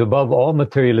 he's above all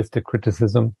materialistic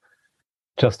criticism,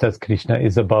 just as Krishna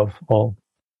is above all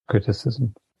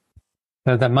criticism.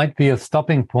 Now that might be a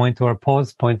stopping point or a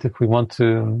pause point if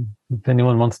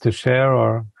anyone wants to share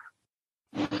or...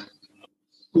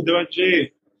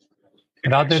 Radhe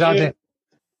Radhe.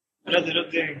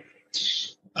 Radhe.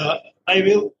 I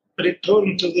will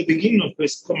return to the beginning of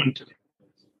this commentary.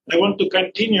 I want to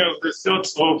continue the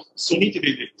thoughts of Suniti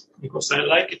Devi because I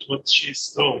like it what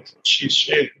she's taught, she's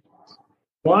shared.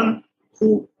 One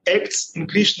who acts in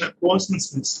Krishna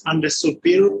consciousness under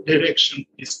superior direction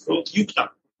is called Yukta.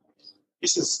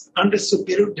 This is under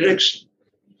superior direction.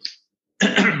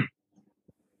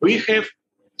 We have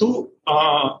two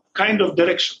kind of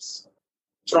directions,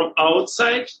 from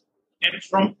outside and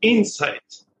from inside.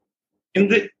 In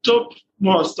the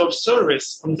topmost of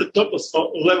service, on the top of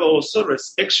level of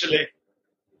service, actually,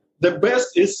 the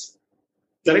best is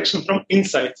direction from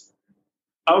inside.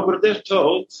 Our Gurudev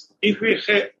told, if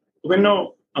we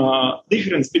know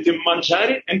difference between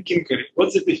Manjari and Kinkari.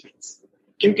 What's the difference?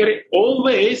 Kinkari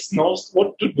always knows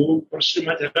what to do for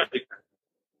Srimati Radhika.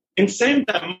 In the same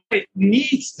time, it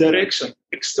needs direction,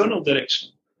 external direction.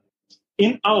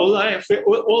 In our life, we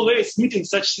always meet in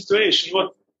such situation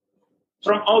what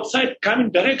from outside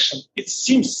coming direction, it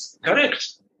seems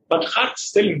correct, but heart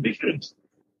is telling different.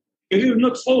 If you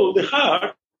not follow the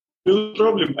heart, no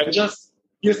problem.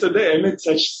 Yesterday I met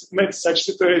such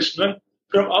situation. When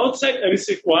from outside I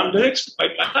received one direction,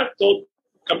 my heart told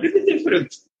completely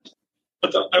different.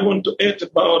 But I want to add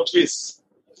about this.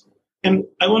 And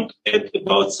I want to add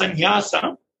about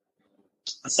sannyasa.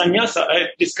 Sannyasa, I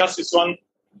discussed with one,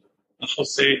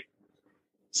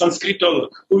 Sanskritolog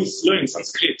who is learning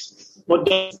Sanskrit. What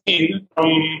does it mean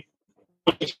from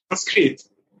Sanskrit?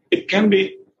 It can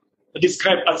be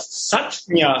described as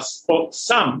satnyas or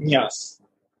samnyas.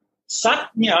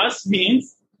 Satnyas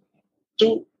means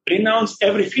to renounce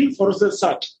everything for the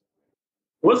sat.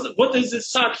 What is the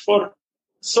sat for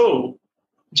soul?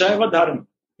 Jaiva Dharma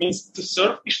means to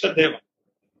serve Ishtadeva.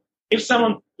 If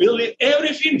someone will leave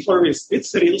everything for this,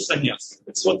 it's real sannyas.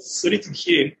 That's what's written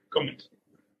here in comment.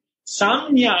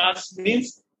 Samnyas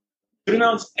means to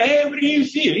renounce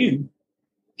everything.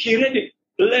 He already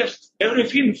left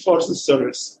everything for the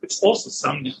service. It's also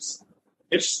samnyas.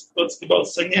 It's what's about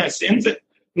sannyas. And the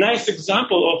nice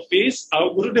example of this, our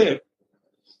Gurudev,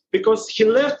 because he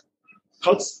left,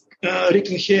 what's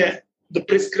written here, the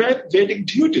prescribed Vedic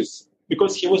duties,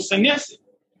 because he was sannyasi.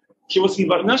 He was in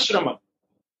Varnashrama.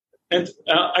 And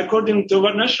according to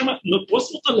Varnashrama, not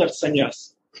possible to left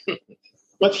sannyas.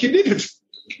 But he did it.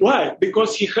 Why?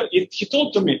 Because he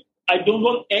told to me, I don't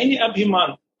want any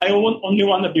abhiman. I want only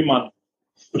one abhiman,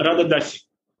 Radha Dasi.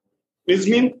 This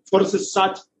means for the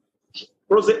sat,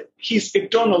 for his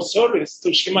eternal service to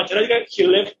Srimati Radhika, he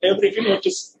left everything which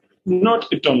is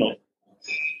not eternal.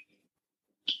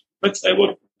 But I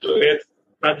want to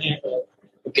add,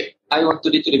 Okay, I want to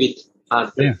little bit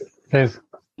add. Yes.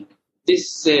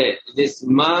 This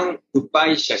man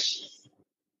Upayashashi.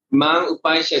 Man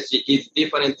Upayashashi is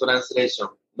different translation,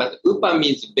 but Upa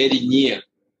means very near.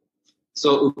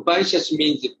 So Upayashashi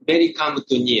means very come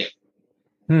to near.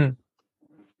 And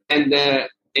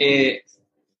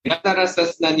Radharasa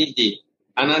Snanidhi,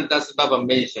 Anantas Baba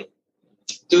mentioned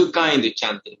two kinds of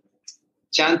chanting.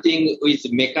 Chanting with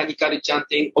mechanical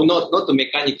chanting, or not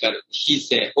mechanical, he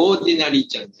said ordinary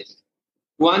chanting.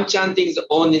 One chanting is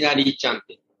ordinary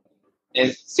chanting.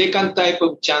 And second type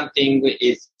of chanting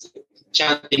is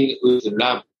chanting with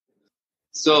love.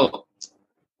 So,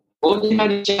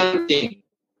 ordinary chanting,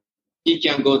 he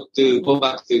can go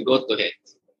back to Godhead.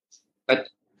 But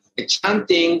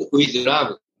chanting with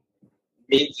love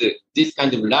means this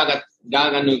kind of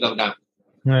raganuga love.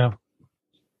 Yeah.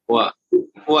 Or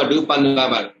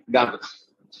rupanuga love.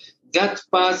 That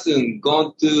person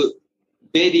going to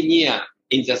very near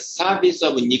in the service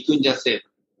of Nikunja Seva.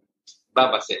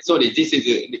 Baba said, sorry, this is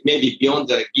maybe beyond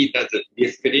the Gita's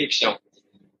description.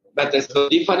 But so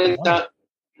different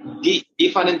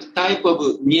type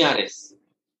of nearness.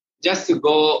 just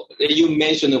go, you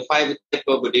mentioned 5 types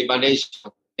of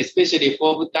liberation, especially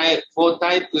 4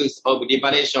 types of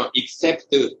liberation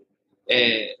except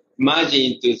merge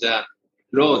into the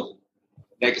road,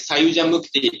 like Sayuja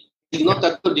Mukti is not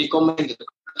at all recommended.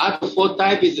 Other 4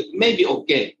 types is maybe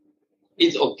okay.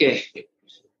 It's okay.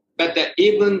 But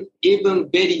even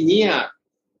very near,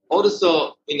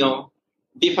 also,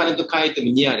 different kind of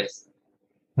nearest.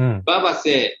 Baba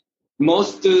said,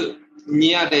 most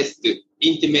nearest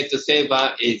intimate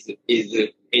seva is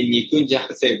a Nikunja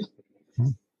seva.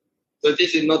 So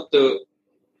this is not,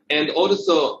 and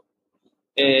also,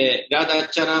 Radha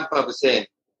Charan said,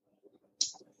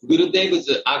 Gurudev's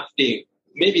acting,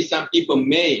 maybe some people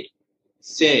may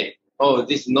say, oh,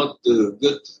 this is not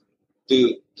good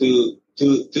to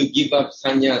give up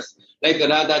sannyas. Like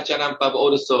Radha Charan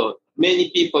also,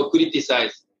 many people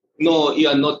criticize, no, you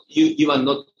are not good.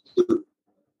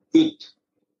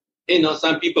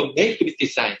 Some people may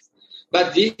criticize.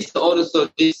 But this also,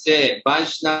 this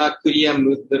Vaishnava Kriya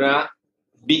Mudra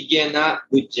Vijnana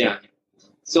Ujjana.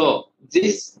 So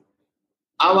this,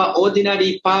 our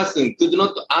ordinary person could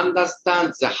not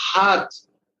understand the heart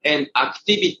and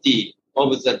activity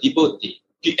of the devotee,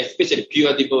 especially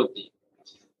pure devotee,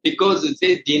 because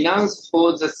they denounce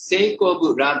for the sake of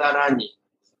Radharani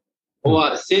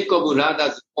or sake of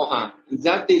Radha's Mohan.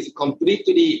 That is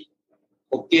completely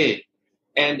okay.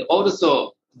 And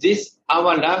also, this,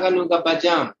 our Raganuga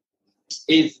Bhajan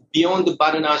is beyond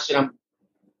Varnashram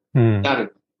Dharma.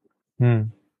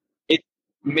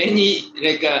 Many,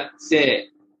 say,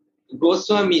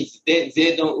 Goswamis,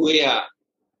 they don't wear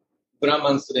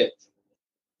Brahman thread.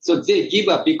 So they give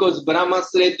up because Brahman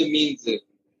thread means in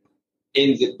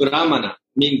the Brahmana,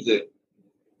 means in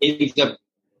the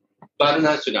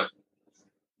Varnashram.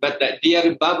 But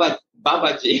dear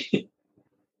Babaji,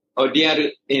 or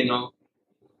dear,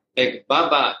 like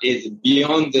Baba is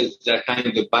beyond the kind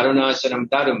of Varnashram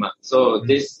Dharma. So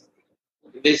this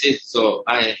is, so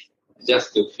I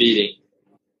just feeling.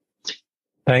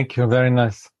 Thank you. Very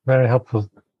nice. Very helpful.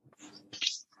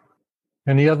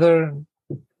 Any other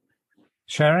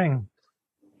sharing?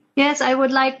 Yes, I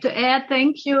would like to add,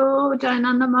 thank you,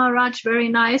 Jayananda Maharaj. Very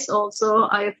nice also.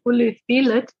 I fully feel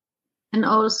it. And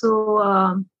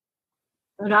also,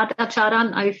 Radha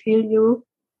Charan, I feel you.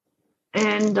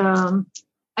 And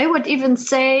I would even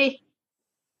say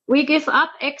we give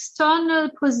up external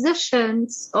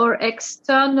positions or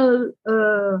external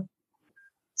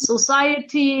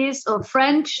societies or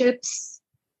friendships.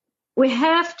 We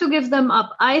have to give them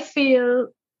up. I feel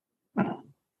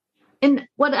in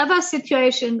whatever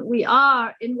situation we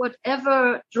are, in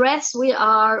whatever dress we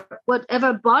are,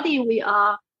 whatever body we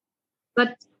are,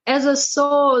 but as a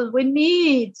soul, we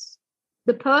need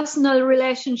the personal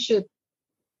relationship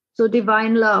to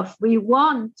divine love. We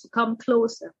want to come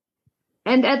closer.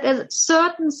 And at a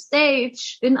certain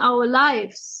stage in our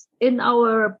lives, in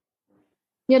our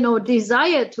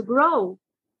desire to grow,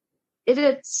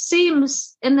 it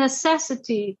seems a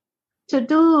necessity to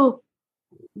do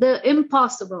the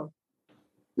impossible,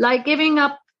 like giving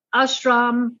up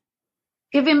ashram,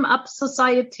 giving up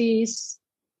societies,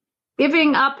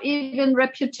 giving up even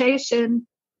reputation,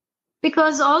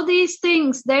 because all these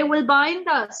things, they will bind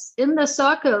us in the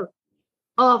circle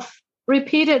of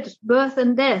repeated birth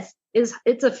and death.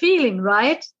 It's a feeling,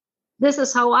 right? This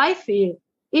is how I feel.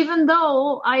 Even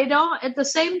though I don't, at the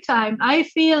same time, I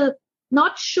feel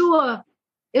not sure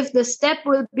if the step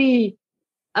will be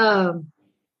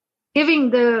giving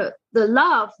the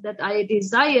love that I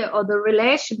desire or the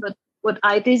relation but what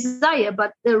I desire,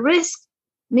 but the risk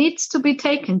needs to be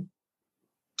taken.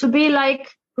 To be like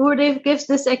Gurudev gives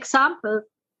this example,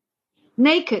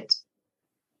 naked.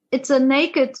 It's a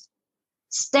naked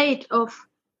state of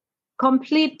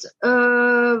complete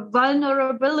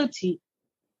vulnerability.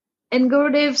 And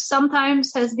Gurudev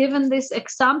sometimes has given this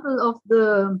example of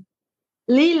the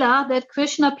Leela that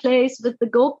Krishna plays with the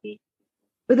gopis,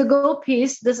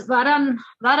 this Varan,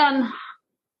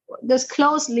 this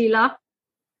clothes Leela,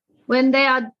 when they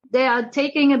are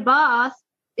taking a bath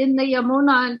in the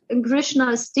Yamuna and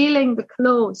Krishna is stealing the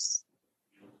clothes.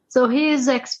 So he is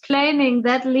explaining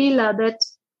that Leela, that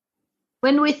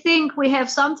when we think we have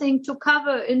something to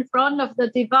cover in front of the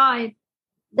divine,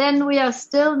 then we are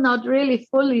still not really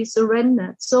fully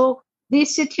surrendered. So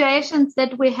these situations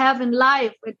that we have in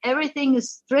life, when everything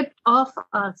is stripped off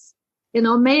us,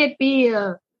 may it be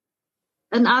an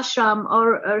ashram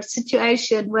or a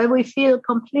situation where we feel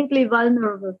completely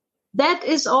vulnerable. That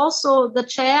is also the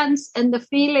chance and the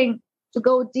feeling to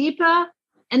go deeper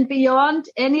and beyond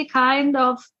any kind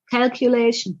of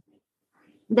calculation.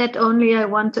 That only I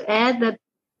want to add that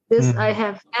this I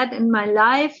have had in my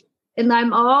life. And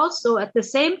I'm also at the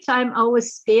same time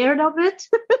always scared of it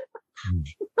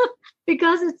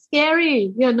because it's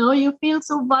scary. You know, you feel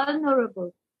so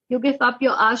vulnerable. You give up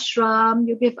your ashram,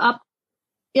 you give up,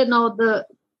 you know,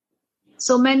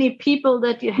 so many people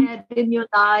that you had in your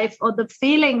life, or the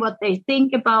feeling what they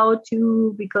think about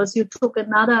you, because you took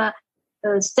another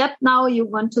step now. You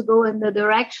want to go in the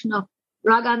direction of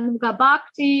Raganuga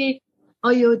Bhakti,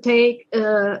 or you take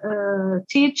a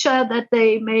teacher that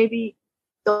they maybe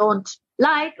don't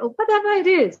like, or whatever it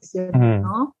is, you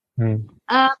know.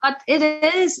 But it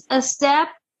is a step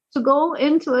to go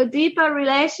into a deeper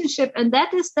relationship, and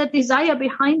that is the desire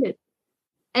behind it.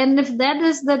 And if that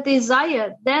is the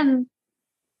desire, then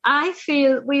I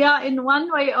feel we are in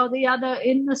one way or the other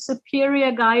in the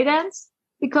superior guidance,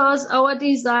 because our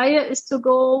desire is to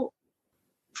go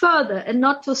further and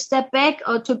not to step back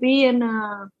or to be in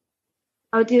a,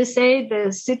 how do you say,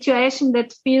 the situation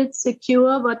that feels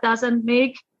secure but doesn't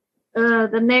make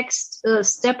the next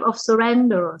step of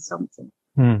surrender or something.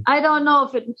 I don't know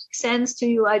if it makes sense to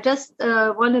you. I just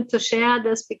wanted to share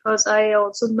this because I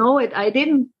also know it. I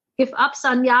didn't give up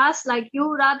sannyas like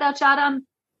you, Radhacharan,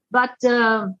 but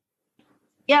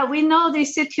yeah, we know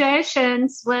these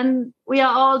situations when we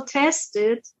are all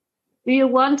tested. Do you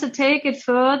want to take it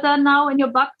further now in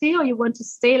your bhakti, or you want to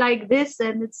stay like this?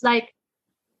 And it's like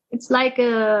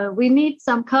we need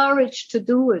some courage to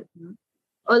do it.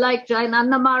 Or like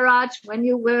Jayananda Maharaj, when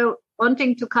you were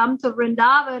wanting to come to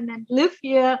Vrindavan and live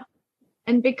here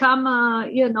and become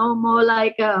more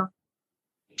like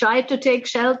try to take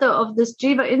shelter of this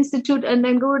Jiva Institute, and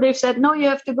then Gurudev said, no, you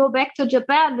have to go back to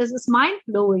Japan. This is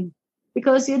mind-blowing,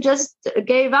 because you just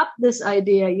gave up this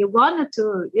idea. You wanted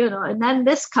to, and then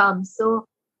this comes. So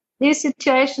these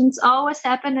situations always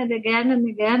happen and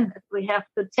again. We have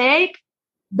to take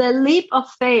the leap of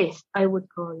faith, I would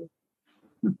call it.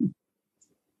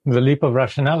 The leap of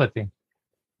rationality.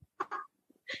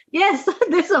 Yes,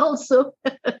 this also.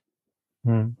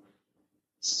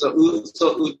 So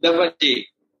Uddhavaji,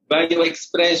 by your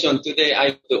explanation today, I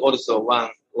have also one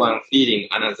feeling,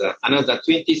 another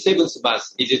 27th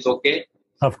verse. Is it okay?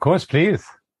 Of course, please.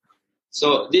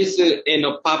 So this,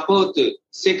 purport,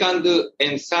 second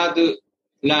and third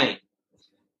line.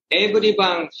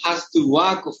 Everyone has to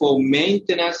work for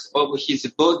maintenance of his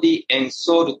body and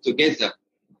soul together.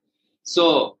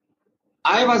 So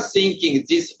I was thinking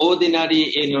this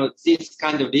ordinary, this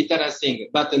kind of literal thing,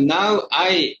 but now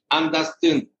I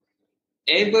understood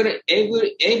everybody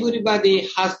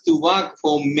has to work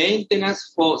for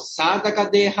maintenance for sadhaka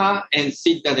deha and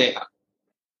siddha deha.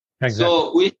 Exactly.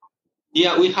 So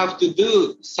we have to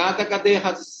do sadhaka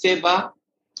deha's seva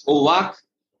or work,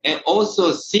 and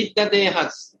also siddha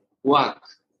deha's work.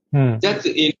 That's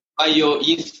by your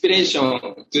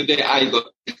inspiration today I got.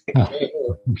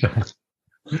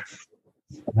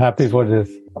 Happy for this.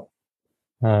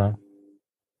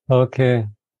 Okay.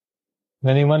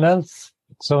 Anyone else?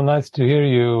 It's so nice to hear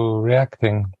you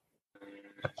reacting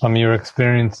from your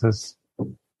experiences.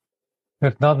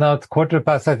 If not, now it's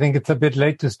 1:15. I think it's a bit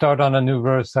late to start on a new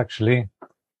verse, actually.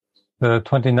 The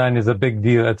 29 is a big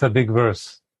deal. It's a big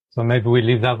verse. So maybe we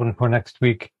leave that one for next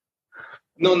week.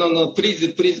 No.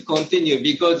 Please continue,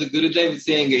 because Gurudev is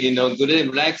saying,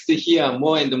 Gurudev likes to hear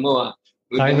more and more.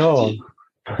 I know.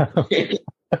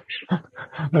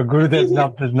 The Gurudev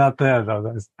is not there,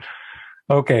 though.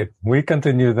 Okay, we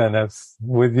continue then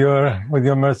with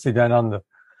your mercy, Jayananda.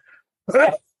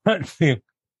 Let's see.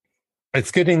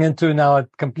 It's getting into now a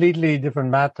completely different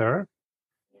matter,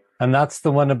 and that's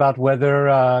the one about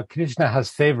whether Krishna has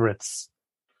favorites,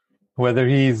 whether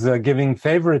he's giving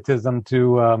favoritism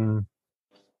to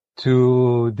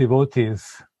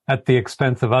devotees at the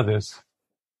expense of others.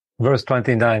 Verse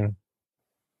 29.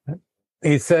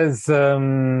 He says,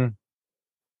 I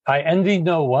envy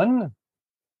no one,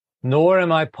 nor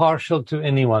am I partial to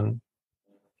anyone.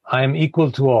 I am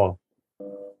equal to all.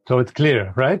 So it's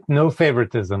clear, right? No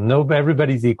favoritism.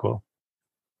 Everybody's equal.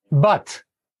 But,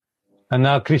 and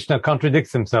now Krishna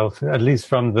contradicts himself, at least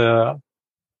from the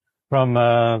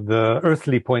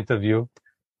earthly point of view.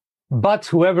 But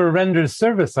whoever renders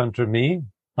service unto me,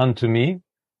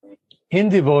 in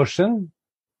devotion,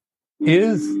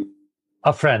 is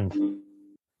a friend,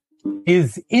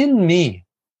 is in me,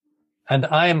 and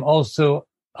I am also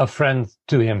a friend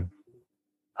to him.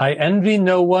 I envy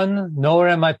no one, nor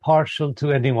am I partial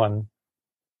to anyone.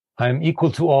 I am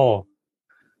equal to all.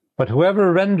 But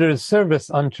whoever renders service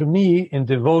unto me in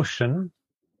devotion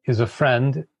is a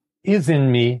friend, is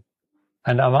in me,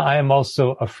 and I am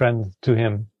also a friend to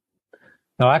him.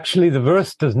 Now, actually, the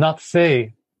verse does not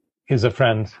say is a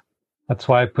friend. That's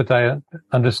why I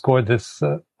underscored this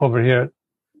over here.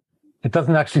 It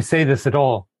doesn't actually say this at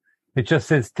all. It just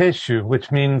says teshu,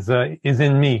 which means is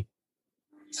in me.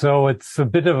 So it's a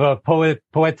bit of a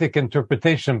poetic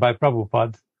interpretation by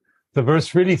Prabhupada. The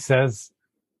verse really says,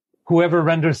 whoever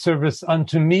renders service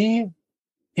unto me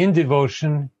in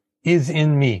devotion is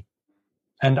in me,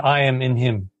 and I am in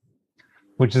him,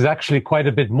 which is actually quite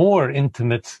a bit more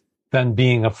intimate than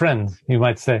being a friend, you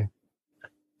might say.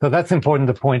 So that's important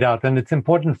to point out, and it's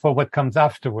important for what comes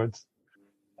afterwards.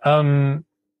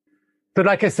 But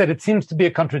like I said, it seems to be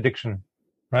a contradiction,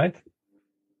 right?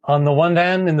 On the one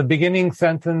hand, in the beginning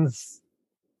sentence,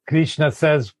 Krishna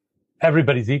says,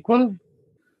 everybody's equal.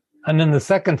 And in the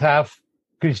second half,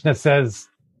 Krishna says,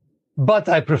 but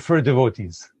I prefer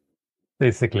devotees,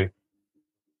 basically.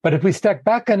 But if we step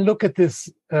back and look at this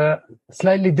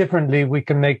slightly differently, we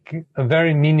can make a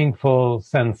very meaningful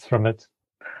sense from it.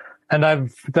 And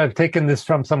I've taken this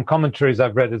from some commentaries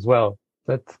I've read as well,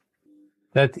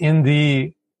 that in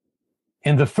the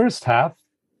first half,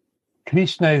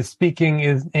 Krishna is speaking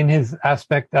in his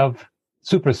aspect of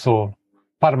Supersoul,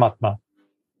 Paramatma.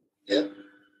 Yeah.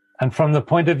 And from the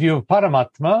point of view of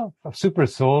Paramatma, of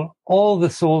Supersoul, all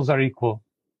the souls are equal.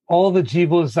 All the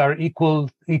jivas are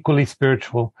equally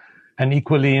spiritual and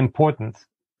equally important,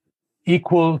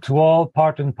 equal to all,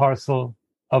 part and parcel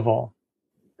of all.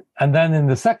 And then in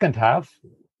the second half,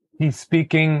 he's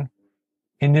speaking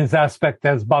in his aspect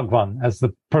as Bhagavan, as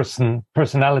the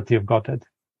personality of Godhead.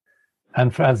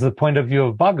 And as the point of view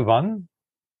of Bhagavan,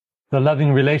 the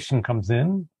loving relation comes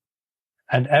in,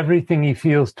 and everything he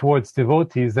feels towards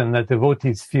devotees and that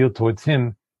devotees feel towards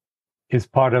him is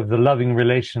part of the loving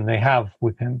relation they have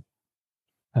with him.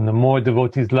 And the more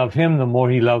devotees love him, the more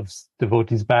he loves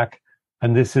devotees back.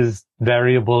 And this is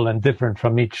variable and different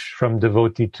from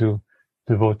devotee to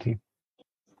devotee.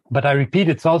 But I repeat,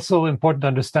 it's also important to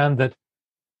understand that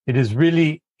it is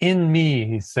really in me,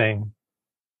 he's saying.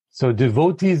 So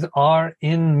devotees are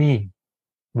in me,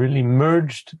 really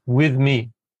merged with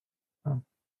me.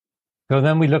 So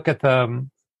then we look at the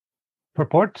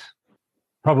purport.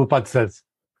 Prabhupada says,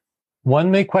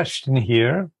 one may question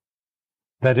here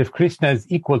that if Krishna is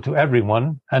equal to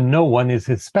everyone and no one is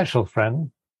his special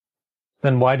friend,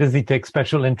 then why does he take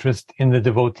special interest in the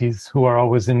devotees who are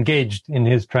always engaged in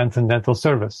his transcendental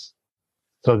service?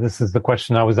 So this is the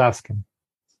question I was asking.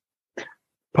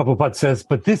 Prabhupada says,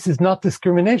 but this is not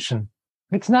discrimination.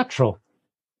 It's natural.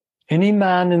 Any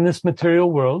man in this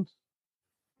material world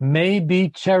may be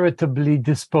charitably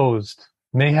disposed,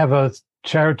 may have a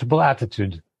charitable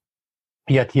attitude,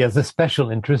 yet he has a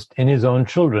special interest in his own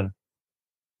children.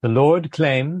 The Lord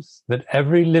claims that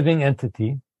every living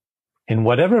entity, in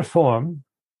whatever form,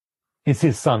 is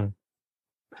his son,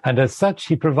 and as such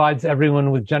he provides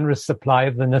everyone with generous supply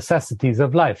of the necessities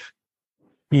of life.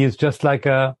 He is just like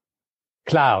a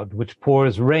cloud which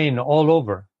pours rain all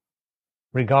over,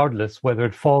 regardless whether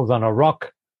it falls on a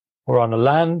rock or on a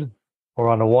land or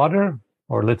on a water,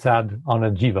 or let's add on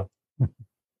a jiva.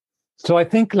 So I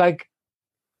think like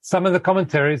some of the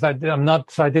commentaries, I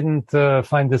didn't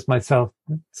find this myself.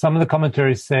 Some of the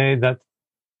commentaries say that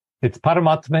it's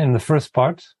Paramatma in the first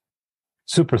part,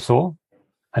 super soul,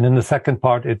 and in the second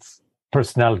part, it's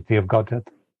personality of Godhead.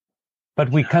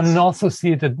 But we can also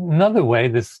see it another way,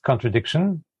 this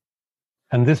contradiction.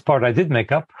 And this part I did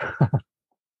make up.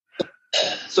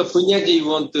 So Punyaji, you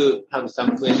want to have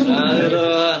some questions?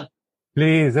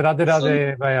 Please, Radhe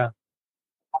Radhe, Vaya.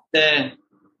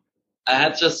 I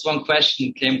had just one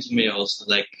question came to me also,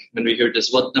 like when we heard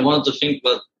this, what I wanted to think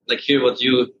about, like hear what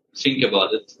you think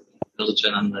about it.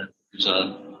 So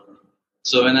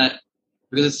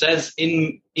because it says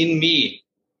in me,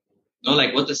 no,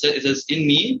 like what it says in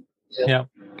me. Yeah.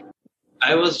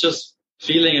 I was just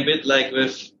feeling a bit like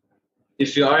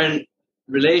if you are in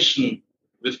relation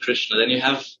with Krishna, then you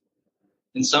have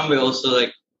in some way also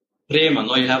like prema,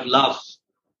 no, you have love.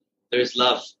 There is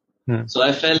love. So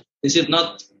I felt, is it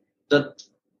not that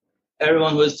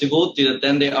everyone who is devotee, that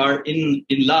then they are in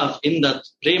love, in that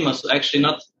prema, so actually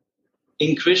not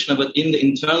in Krishna, but in the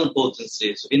internal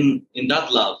potency, so in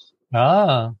that love.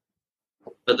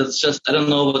 But that's just, I don't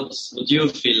know what you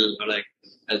feel, or like,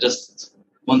 I just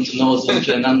want to know,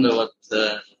 what,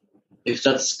 if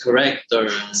that's correct, or...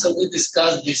 So we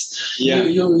discussed this. Yeah.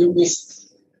 You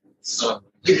missed. So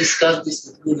we discussed this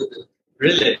with Gurudev.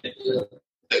 Really? Yeah.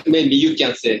 Maybe you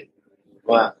can say.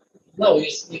 Wow. No, you're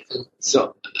speaking.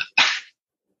 So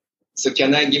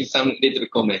can I give some little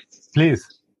comment? Please.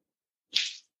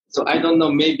 So I don't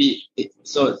know, maybe,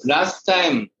 so last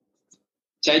time,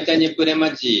 Chaitanya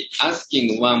Puremaji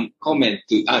asking one comment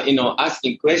to,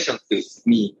 asking question to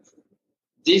me.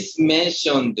 This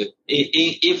mentioned,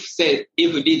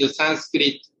 if read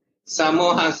Sanskrit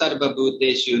Samohan Sarva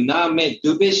Bhuteshu Name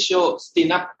Dubesho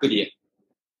Stinap Priya.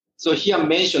 So here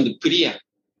mentioned Priya.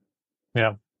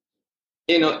 Yeah.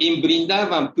 In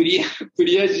Vrindavan,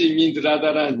 Priyaji means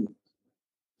Radharani.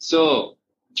 So,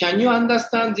 can you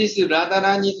understand this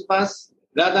Radharani's verse?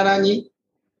 Radharani?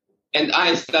 And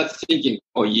I start thinking,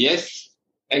 oh yes.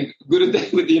 And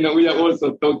Gurudev, we are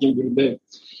also talking Gurudev.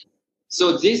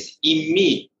 So this in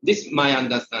me, this is my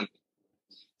understanding.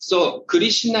 So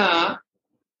Krishna,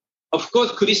 of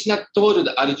course, Krishna told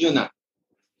Arjuna,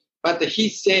 but he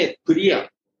said Priya.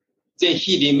 Then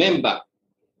he remembered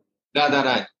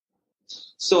Radharani.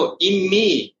 So in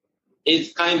me,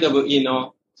 it's kind of,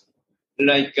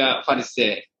 like, what to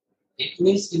say? It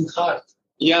means in heart.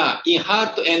 Yeah, in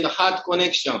heart and heart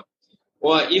connection.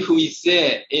 Or if we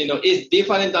say, it's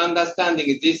different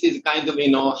understanding. This is kind of,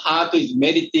 heart is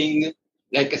meditating,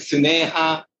 like a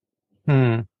sneha.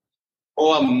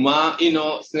 Or man,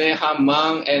 sneha,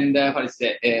 man, and what to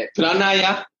say,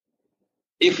 pranaya.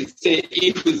 If we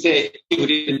say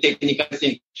technical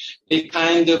thing, it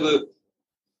kind of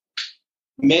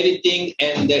meditating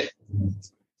and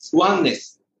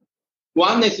oneness.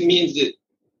 Oneness means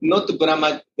not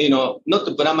Brahma, not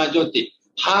Brahmajyoti.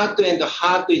 Heart and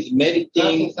heart is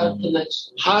meditating.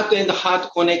 Heart and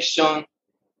heart connection.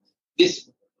 This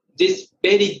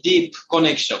very deep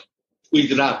connection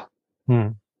with love.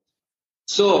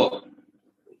 So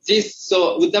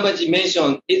Uddhavaji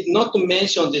mentioned, it's not to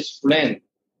mention this friend.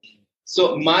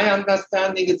 So my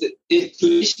understanding is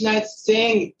Krishna is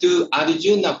saying to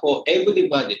Arjuna for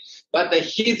everybody, but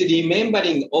he's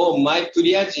remembering, my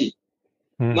Priyaji.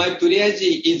 My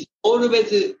Priyaji is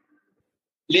always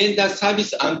render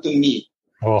service unto me.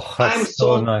 Oh, that's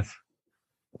so nice.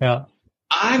 Yeah.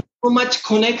 I'm so much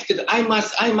connected. I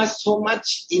must so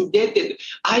much indebted.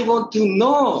 I want to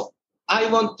know. I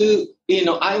want to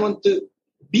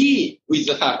be with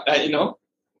her,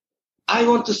 I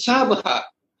want to serve her.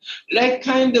 That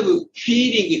kind of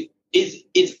feeling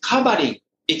is covering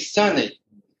externally.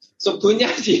 So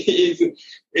Punyaji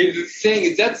is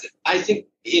saying that I think,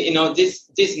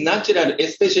 this natural,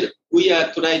 especially we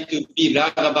are trying to be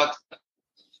Raga Bhakta.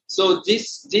 So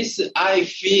this I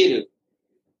feel,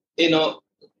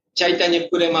 Chaitanya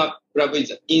Purema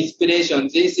Prabhu's inspiration.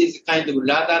 This is kind of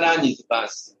Radharani's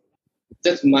verse.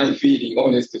 That's my feeling,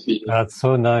 honest feeling. That's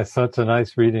so nice. Such a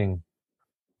nice reading.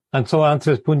 And so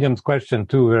answers Punyam's question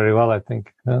too very well, I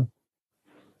think. Yeah?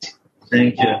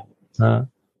 Thank you.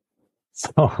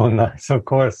 So nice, of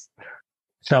course.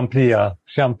 Shampriya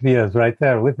is right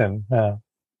there with him. Yeah.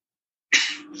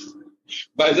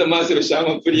 By the master of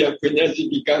Shamapriya, Punyaji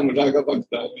become Raga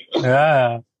Bhakta.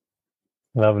 Yeah.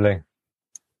 Lovely.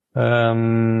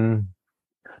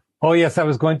 Oh yes, I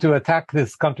was going to attack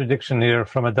this contradiction here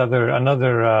from another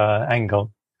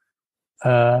angle.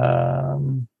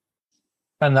 And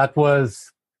that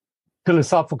was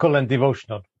philosophical and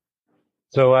devotional.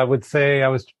 So I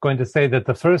was going to say that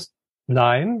the first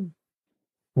line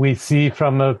we see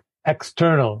from an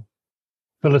external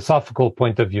philosophical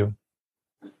point of view.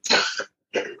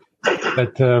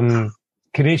 But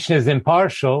Krishna is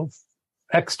impartial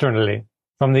externally,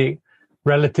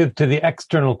 relative to the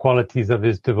external qualities of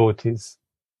his devotees,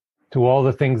 to all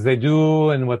the things they do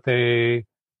and what they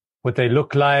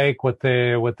look like, what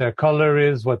their color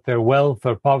is, what their wealth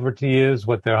or poverty is,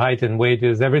 what their height and weight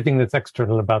is, everything that's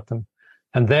external about them.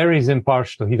 And there he's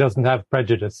impartial. He doesn't have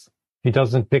prejudice. He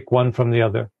doesn't pick one from the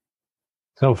other.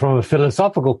 So from a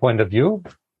philosophical point of view,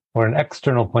 or an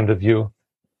external point of view,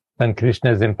 then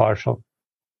Krishna is impartial.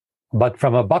 But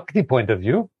from a bhakti point of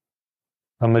view,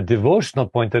 from a devotional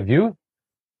point of view,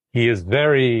 he is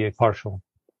very partial.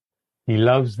 He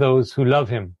loves those who love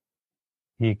him.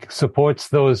 He supports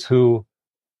those who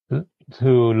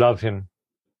love him.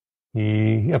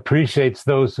 He appreciates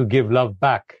those who give love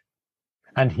back.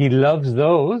 And he loves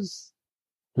those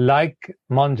like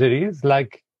Manjaris,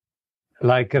 like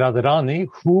Radharani,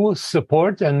 who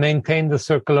support and maintain the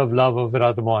circle of love of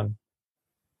Radhamohan,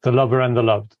 the lover and the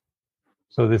loved.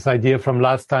 So this idea from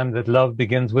last time that love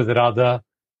begins with Radha,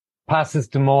 passes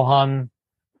to Mohan,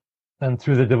 and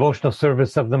through the devotional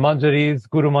service of the Manjaris,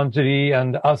 Guru Manjari,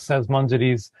 and us as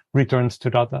Manjaris, returns to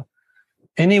Radha.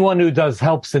 Anyone who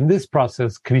helps in this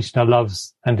process, Krishna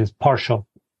loves and is partial,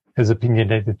 is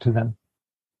opinionated to them.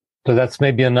 So that's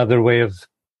maybe another way of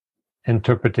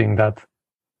interpreting that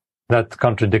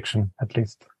contradiction, at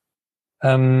least.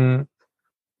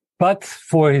 But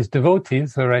for his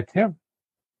devotees, so right here,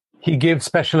 he gives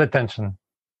special attention.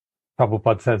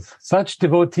 Prabhupada says, such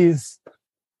devotees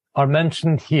are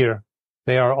mentioned here.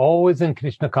 They are always in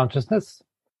Krishna consciousness,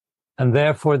 and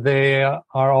therefore they are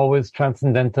always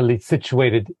transcendentally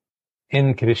situated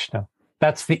in Krishna.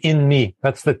 That's the in me.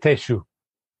 That's the teshu,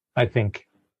 I think.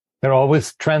 They're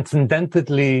always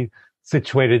transcendentally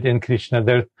situated in Krishna.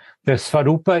 Their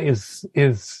svarupa is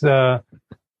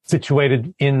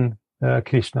situated in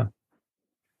Krishna.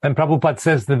 And Prabhupada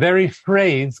says the very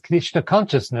phrase Krishna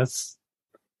consciousness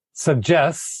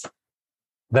suggests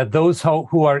that those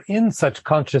who are in such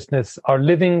consciousness are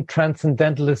living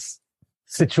transcendentalists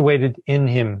situated in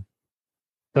him.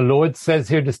 The Lord says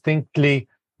here distinctly,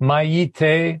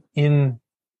 Mayite in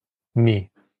me.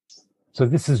 So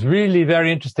this is really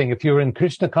very interesting. If you're in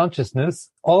Krishna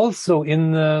consciousness, also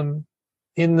in the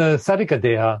Sarika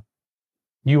Deha,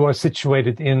 you are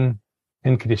situated in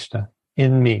Krishna,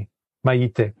 in me,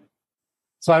 Mayite.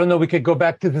 So I don't know, we could go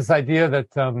back to this idea that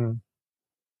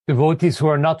devotees who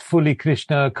are not fully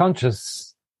Krishna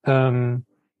conscious, who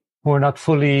are not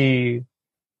fully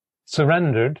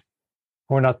surrendered,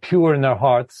 who are not pure in their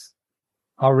hearts,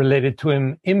 are related to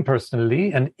him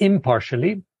impersonally and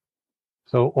impartially.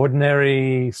 So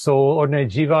ordinary soul, ordinary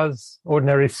jivas,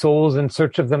 ordinary souls in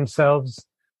search of themselves,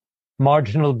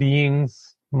 marginal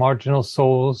beings, marginal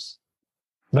souls.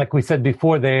 Like we said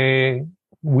before,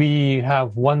 we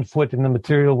have one foot in the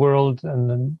material world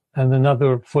and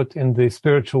another foot in the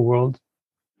spiritual world.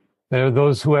 There are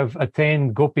those who have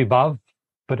attained Gopi Bhav,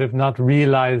 but have not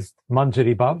realized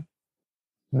Manjari Bhav.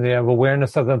 They have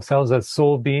awareness of themselves as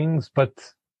soul beings, but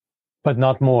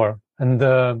not more.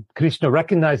 And Krishna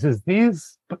recognizes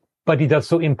these, but he does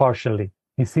so impartially.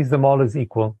 He sees them all as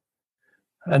equal.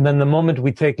 And then the moment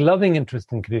we take loving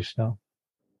interest in Krishna,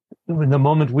 the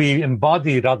moment we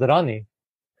embody Radharani,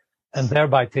 and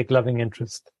thereby take loving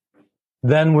interest,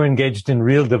 then we're engaged in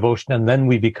real devotion, and then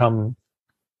we become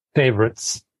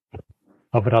favorites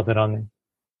of Radharani.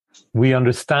 We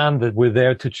understand that we're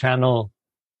there to channel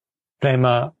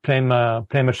prema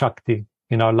Shakti.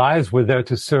 In our lives, we're there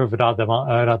to serve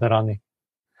Radharani.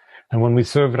 And when we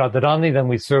serve Radharani, then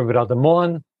we serve Radha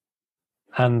Mohan,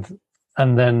 and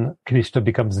then Krishna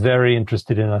becomes very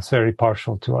interested in us, very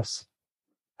partial to us.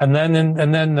 And then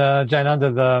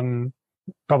Jayananda,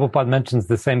 Prabhupada mentions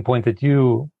the same point that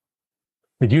you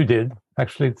did.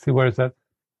 Actually, let's see, where is that?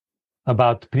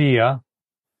 About Priya.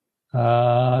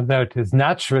 There it is.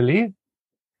 Naturally,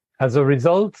 as a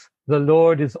result, the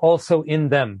Lord is also in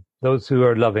them, those who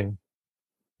are loving.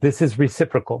 This is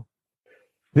reciprocal.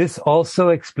 This also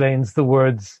explains the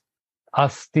words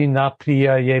Asti na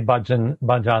Priya ye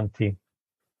bhajanti.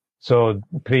 So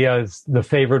Priya is the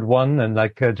favored one, and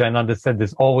like Jayananda said,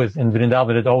 this always, in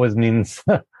Vrindavan, it always means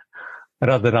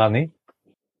Radharani.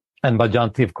 And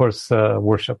bhajanti, of course,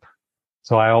 worship.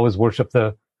 So I always worship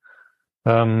the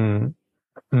ones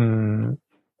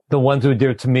who are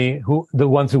dear to me, the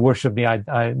ones who worship me,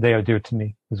 they are dear to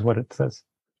me, is what it says.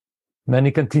 Then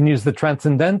he continues, the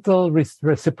transcendental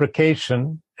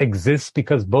reciprocation exists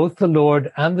because both the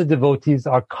Lord and the devotees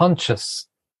are conscious,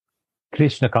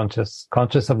 Krishna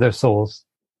conscious of their souls.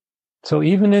 So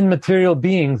even in material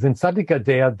beings, in Sadhika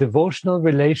Deha, devotional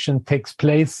relation takes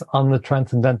place on the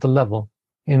transcendental level.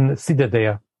 In Siddha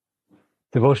Deha,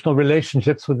 devotional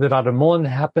relationships with the Radha Mohan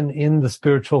happen in the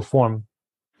spiritual form,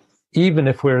 even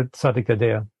if we're Sadhika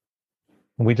Deha.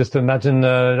 We just imagine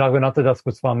Raghunatha Das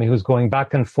Goswami, who's going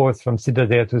back and forth from Siddha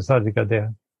Deha to Sadhika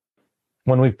Deha.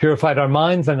 When we've purified our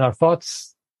minds and our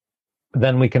thoughts,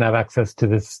 then we can have access to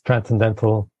this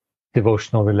transcendental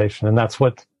devotional relation. And that's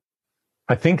what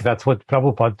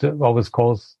Prabhupada always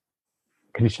calls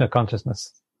Krishna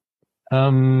consciousness.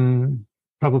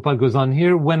 Prabhupada goes on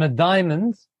here, when a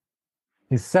diamond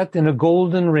is set in a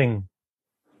golden ring,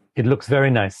 it looks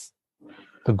very nice.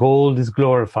 The gold is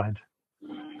glorified.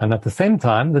 And at the same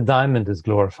time, the diamond is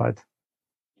glorified.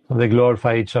 So they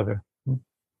glorify each other.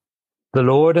 The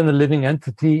Lord and the living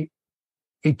entity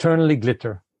eternally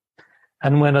glitter.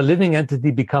 And when a living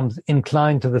entity becomes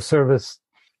inclined to the service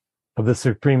of the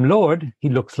Supreme Lord, he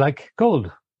looks like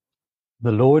gold.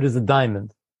 The Lord is a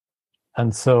diamond.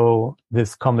 And so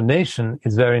this combination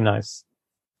is very nice.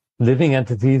 Living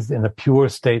entities in a pure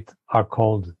state are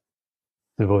called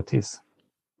devotees.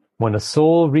 When a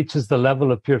soul reaches the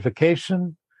level of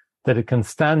purification, that it can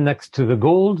stand next to the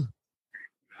gold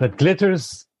that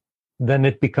glitters, then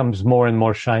it becomes more and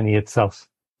more shiny itself.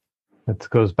 It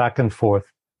goes back and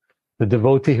forth. The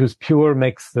devotee who's pure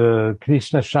makes the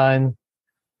Krishna shine,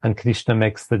 and Krishna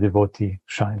makes the devotee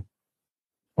shine.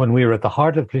 When we are at the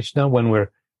heart of Krishna, when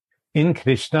we're in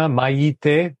Krishna,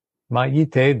 Mayite,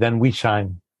 then we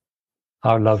shine.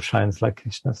 Our love shines like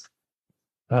Krishna's.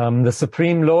 The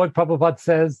Supreme Lord, Prabhupada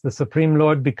says, the Supreme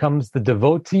Lord becomes the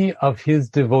devotee of his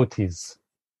devotees.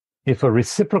 If a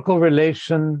reciprocal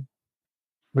relationship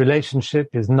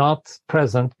is not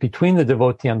present between the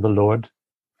devotee and the Lord,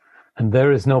 and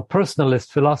there is no personalist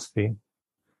philosophy,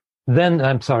 then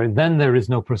there is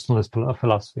no personalist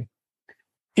philosophy.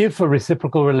 If a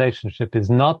reciprocal relationship is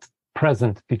not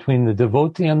present between the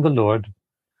devotee and the Lord,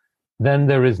 then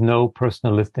there is no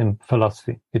personalist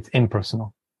philosophy. It's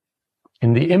impersonal.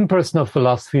 In the impersonal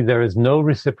philosophy, there is no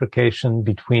reciprocation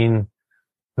between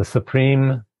the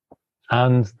Supreme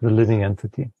and the living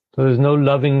entity. So there's no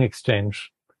loving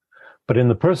exchange. But in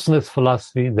the personalist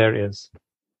philosophy, there is.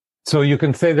 So you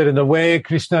can say that in a way,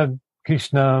 Krishna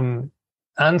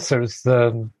answers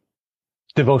the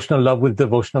devotional love with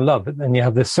devotional love. And you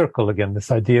have this circle again,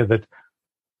 this idea that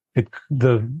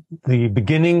the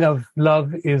beginning of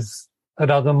love is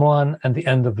Radha Mohan and the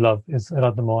end of love is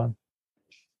Radha Mohan.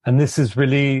 And this is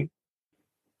really,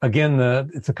 again,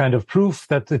 it's a kind of proof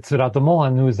that it's Radha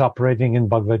Mohan who is operating in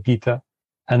Bhagavad Gita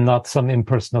and not some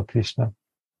impersonal Krishna.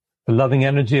 The loving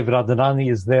energy of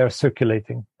Radharani is there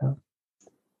circulating.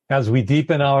 As we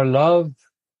deepen our love,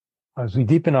 as we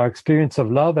deepen our experience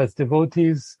of love as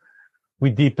devotees,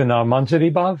 we deepen our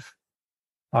Manjari Bhav,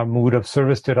 our mood of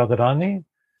service to Radharani.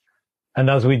 And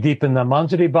as we deepen the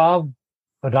Manjari Bhav,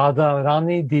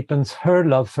 Radharani deepens her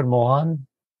love for Mohan.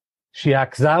 She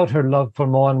acts out her love for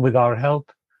Mohan with our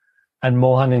help, and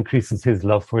Mohan increases his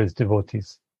love for his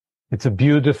devotees. It's a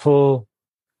beautiful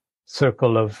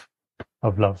circle of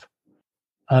love.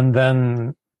 And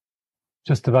then,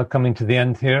 just about coming to the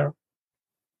end here,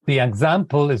 the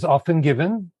example is often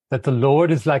given that the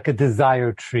Lord is like a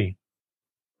desire tree.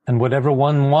 And whatever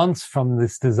one wants from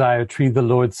this desire tree, the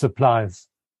Lord supplies.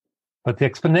 But the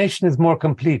explanation is more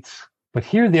complete. But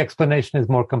here the explanation is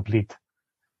more complete.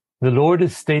 The Lord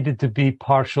is stated to be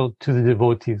partial to the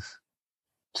devotees.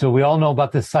 So we all know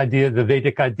about this idea, the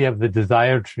Vedic idea of the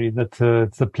desire tree, that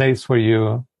it's a place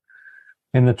where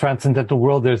in the transcendental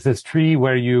world, there's this tree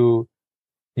where you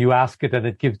ask it and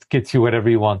it gets you whatever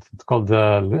you want. It's called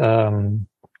the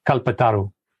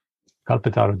Kalpataru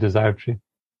desire tree.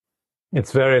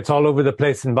 It's all over the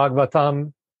place in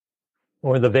Bhagavatam,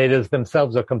 or the Vedas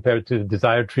themselves are compared to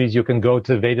desire trees. You can go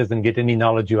to Vedas and get any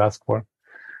knowledge you ask for.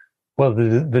 Well,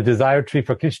 the desire tree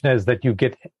for Krishna is that you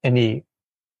get anything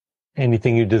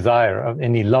you desire,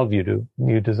 any love you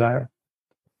desire.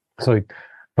 So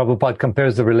Prabhupada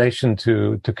compares the relation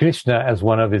to Krishna as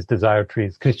one of his desire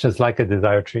trees. Krishna is like a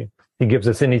desire tree. He gives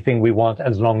us anything we want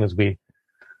as long as we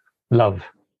love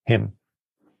him.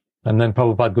 And then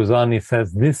Prabhupada Goswami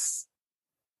says, this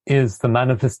is the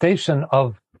manifestation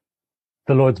of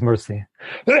the Lord's mercy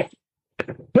to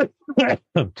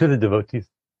the devotees.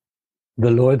 The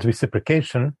Lord's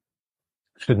reciprocation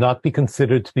should not be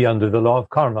considered to be under the law of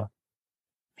karma.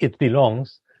 It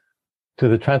belongs to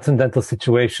the transcendental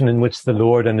situation in which the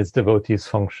Lord and his devotees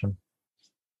function.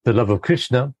 The love of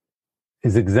Krishna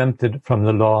is exempted from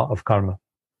the law of karma.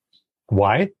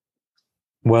 Why?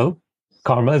 Well,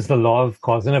 karma is the law of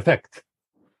cause and effect.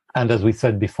 And as we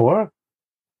said before,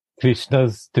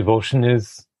 Krishna's devotion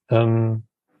is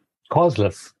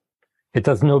causeless. It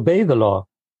doesn't obey the law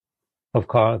of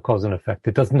cause and effect.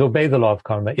 It doesn't obey the law of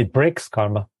karma. It breaks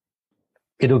karma.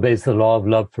 It obeys the law of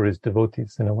love for his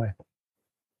devotees in a way.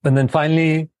 And then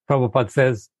finally, Prabhupada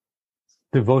says,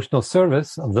 devotional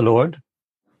service of the Lord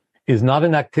is not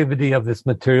an activity of this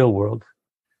material world.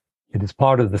 It is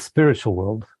part of the spiritual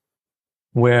world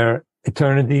where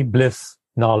eternity, bliss,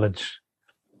 knowledge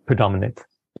predominate.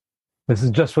 This is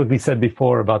just what we said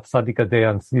before about Sadhika Deha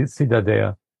and Siddha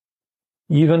Deha.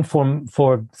 Even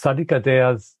for Sadhika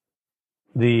Dehas,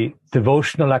 the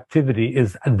devotional activity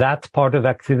is that part of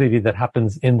activity that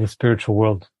happens in the spiritual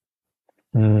world.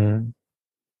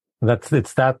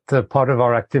 It's that part of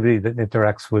our activity that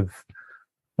interacts with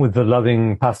the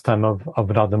loving pastime of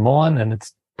Radha Mohan, and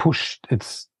it's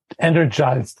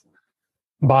energized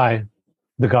by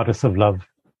the goddess of love,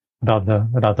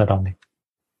 Radharani.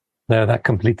 There, that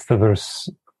completes the verse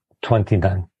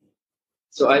 29.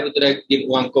 So I would like to give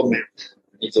one comment.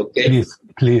 It's okay?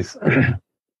 Please.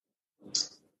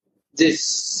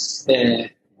 This, I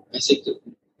think,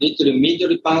 little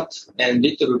middle part and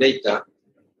little later,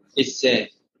 it's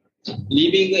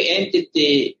living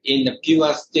entity in the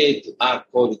pure state are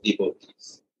called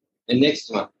devotees. The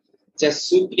next one, the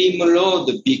Supreme Lord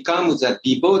becomes a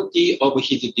devotee of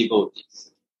his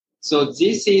devotees. So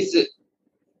this is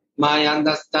my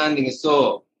understanding.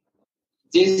 So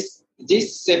this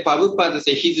Prabhupada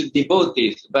says his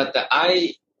devotees, but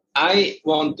I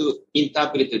want to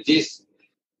interpret this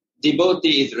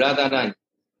devotee is Radharani.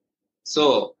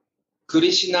 So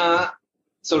Krishna,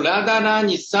 so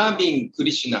Radharani serving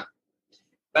Krishna,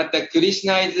 but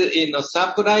Krishna is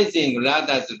surprising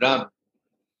Radha's love.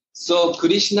 So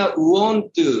Krishna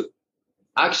want to,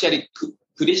 actually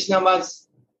Krishna was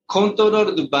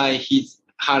controlled by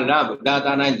her love,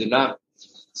 Radharani's love.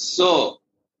 So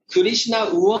Krishna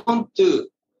want to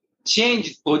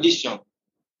change position,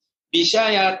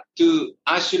 Vishaya to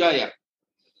Ashraya.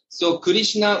 So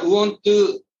Krishna want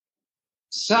to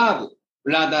serve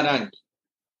Radharani.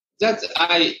 That's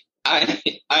I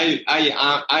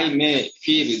may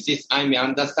feel this, I may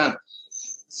understand.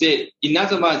 Say, in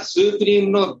other words,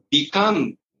 Supreme Lord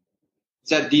become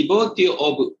the devotee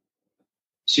of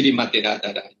Srimati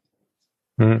Radharani.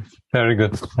 Very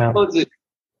good. Yeah.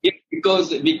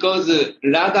 Because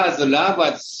Radha's love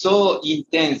was so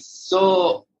intense,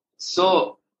 so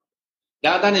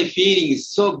Radharani feeling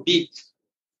so big,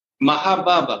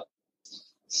 Mahabhava.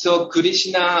 So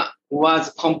Krishna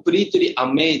was completely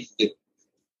amazed.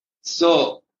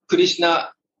 So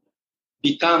Krishna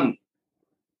become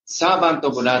servant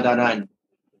of Radharani,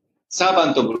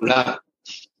 servant of love.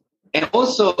 And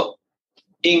also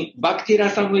in Bhakti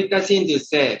Rasamrita Sindhu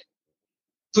say,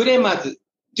 Prema's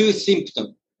two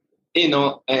symptoms.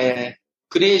 Klesha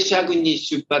Guni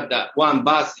Shupada, one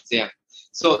verse there.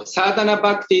 So Sadhana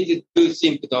Bhakti is two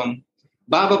symptoms,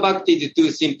 Bhava Bhakti is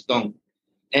two symptoms,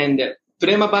 and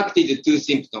Prema Bhakti is two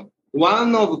symptoms.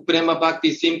 One of Prema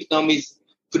Bhakti symptoms is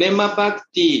Prema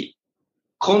Bhakti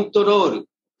control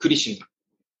Krishna.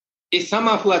 If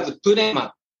someone who has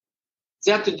Prema,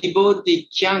 that devotee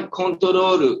can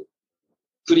control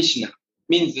Krishna.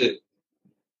 Means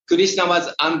Krishna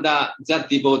was under that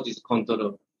devotee's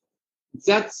control.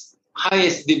 That's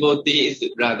highest devotee is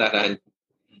Radharani.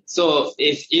 So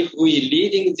if we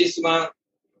reading this one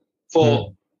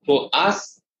for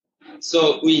us,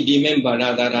 so we remember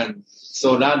Radharani.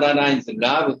 So Radharani's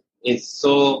love is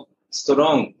so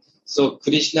strong. So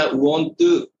Krishna want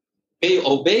to pay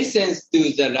obeisance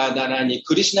to the Radharani.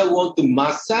 Krishna want to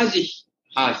massage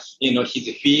her,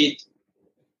 his feet.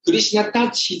 Krishna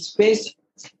touch his face,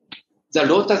 the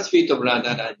lotus feet of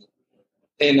Radharani.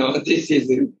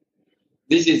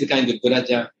 This is kind of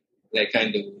Braja, like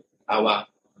kind of our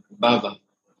Baba.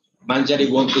 Manjari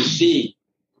want to see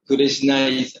Krishna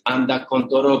is under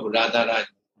control of Radharani.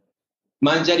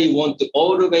 Manjari want to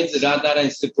always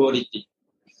Radharani's security.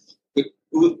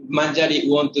 Manjari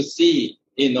want to see,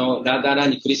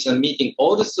 Radharani Krishna meeting.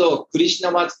 Also,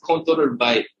 Krishna was controlled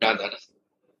by Radharani.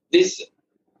 This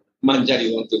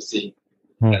Manjari want to see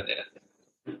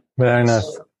Radharani. Very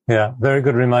nice. Yeah, very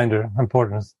good reminder.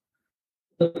 Importance.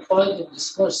 The point of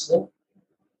this verse, no?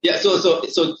 Yeah, so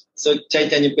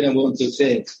Chaitanya Prema want to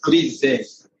say, please say.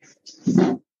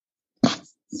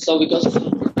 So because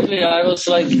actually I was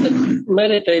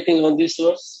meditating on this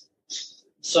verse.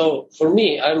 So for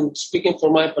me, I'm speaking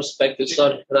from my perspective,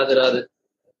 sorry, Radhe.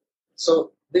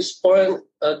 So this point,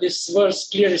 this verse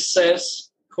clearly says,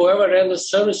 whoever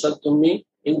renders service unto me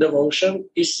in devotion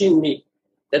is in me.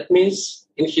 That means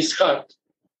in his heart.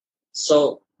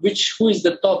 So who is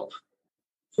the top?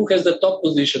 Who has the top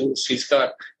position in his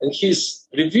heart? And he's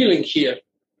revealing here,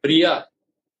 Priya.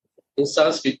 In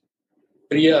Sanskrit,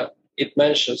 Priya, it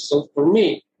mentions. So for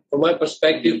me, from my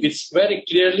perspective, it's very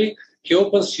clearly, he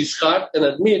opens his heart and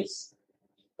admits,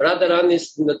 Radharani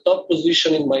is in the top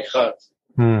position in my heart.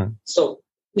 So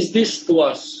is this to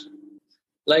us?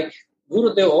 Like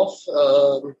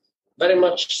Gurudev very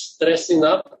much stressing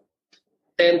up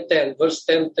 10:10, verse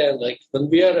 10:10, like when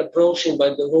we are approaching by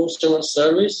devotional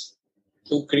service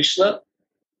to Krishna,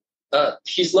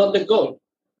 he's not the goal.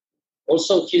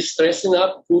 Also, he's stressing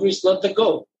up, Guru is not the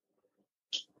goal.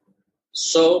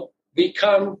 So we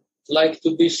come like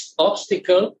to this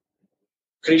obstacle,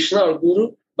 Krishna or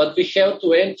Guru, but we have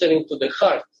to enter into the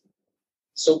heart.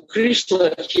 So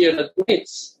Krishna here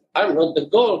admits, I'm not the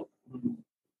goal,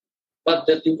 but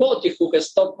the devotee who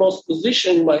has topmost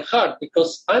position in my heart,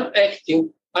 because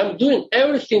I'm doing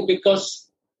everything because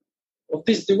of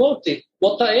this devotee.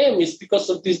 What I am is because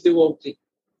of this devotee.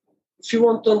 If you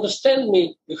want to understand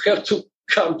me, you have to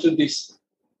come to this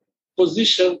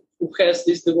position who has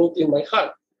this devotee in my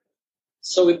heart.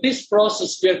 So with this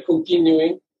process, we are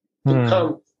continuing to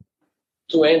come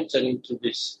to enter into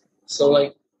this.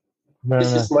 So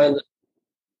this is my understanding.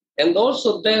 And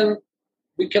also then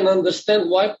we can understand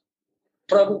why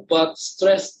Prabhupada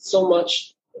stressed so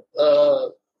much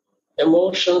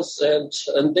emotions and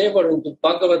endeavor into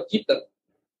Bhagavad Gita.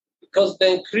 Because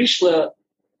then Krishna,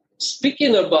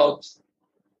 speaking about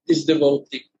this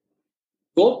devotee,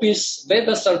 Gopis,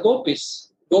 Vedas are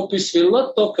Gopis. Gopis will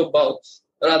not talk about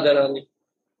Radharani.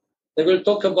 They will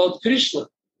talk about Krishna.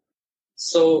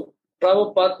 So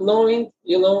Prabhupada knowing,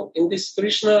 in this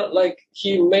Krishna,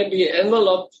 he maybe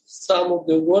enveloped some of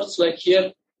the words, like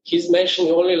here, he's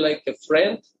mentioning only like a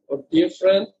friend or dear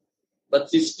friend, but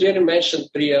he's clearly mentioned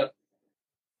Priya.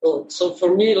 So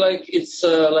for me, like it's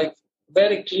like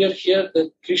very clear here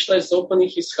that Krishna is opening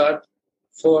his heart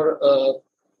for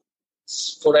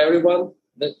everyone.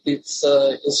 That it's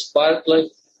inspired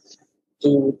like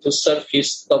to serve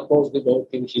his topmost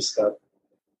devotee in his heart.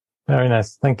 Very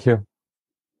nice. Thank you.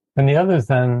 Any others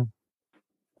then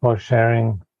for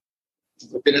sharing?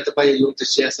 Gopinath you want to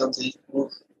share something?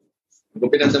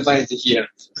 Gopinath is here.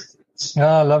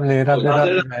 Oh, lovely. Radhe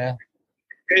Radhe.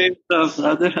 Hey,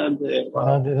 Radhe Radhe. Wow.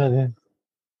 Radhe Radhe.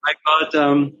 My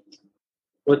God,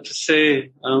 what to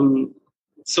say?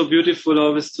 It's so beautiful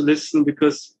always to listen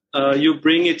because you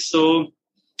bring it so,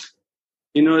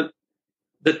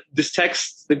 this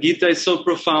text, the Gita is so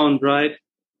profound, right?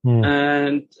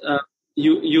 And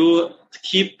you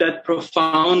keep that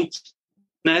profoundness,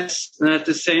 and at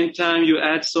the same time you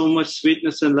add so much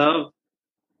sweetness and love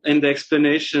in the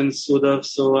explanations, Sudha.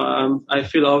 So I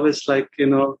feel always like,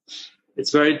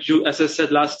 it's very, as I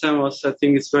said last time also, I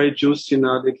think it's very juicy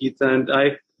now, the Gita. And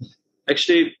I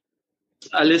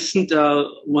listened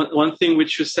one thing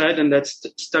which you said, and that's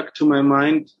stuck to my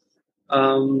mind,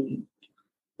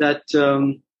 that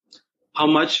how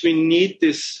much we need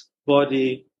this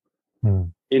body,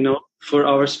 for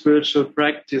our spiritual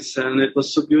practice. And it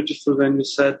was so beautiful when you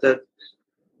said that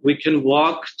we can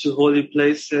walk to holy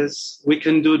places, we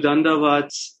can do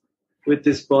dandavats with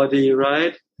this body,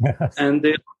 right? Yes. And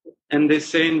they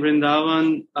say in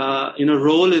Vrindavan,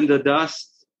 roll in the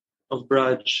dust of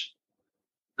Braj.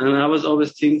 And I was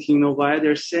always thinking, why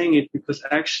they're saying it, because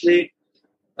actually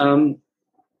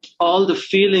all the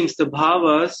feelings, the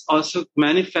bhavas, also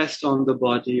manifest on the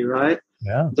body, right?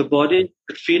 Yeah. The body,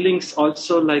 the feelings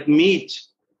also like meet.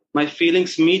 My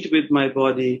feelings meet with my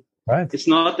body. Right. It's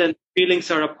not that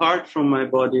feelings are apart from my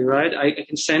body, right? I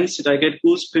can sense it. I get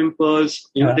goose pimples.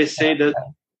 They say that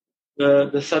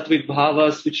the sattvic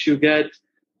bhavas which you get,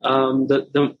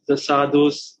 the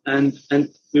sadhus, and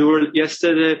we were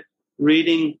yesterday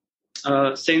reading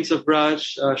Saints of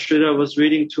Braj. Sridhar was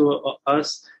reading to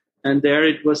us, and there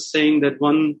it was saying that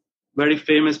one very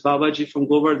famous Babaji from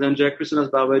Govardhan, Jai Krishna's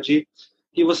Babaji,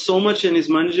 he was so much in his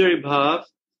Manjari Bhav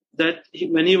that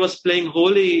when he was playing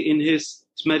holy in his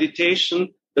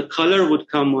meditation, the color would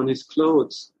come on his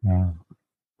clothes. Yeah.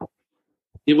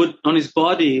 He would, on his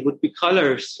body, it would be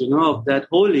colors, of that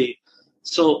holy.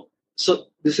 So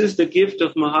this is the gift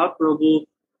of Mahaprabhu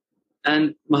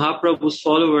and Mahaprabhu's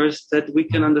followers, that we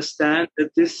can understand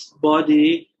that this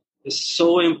body is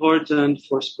so important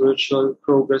for spiritual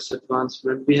progress,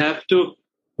 advancement. We have to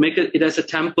make it as a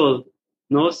temple,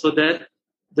 so that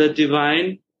the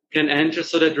divine can enter,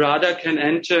 so that Radha can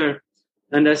enter.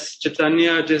 And as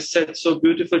Chaitanya just said, so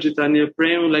beautiful, Chaitanya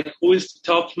Prem, like who is the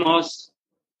topmost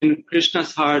in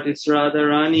Krishna's heart? It's Radha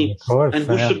Rani. Of course, and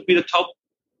who should be the top?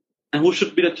 And who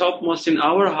should be the topmost in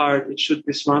our heart? It should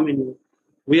be Swamini.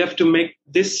 We have to make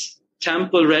this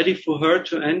temple ready for her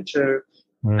to enter.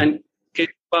 And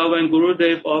Baba and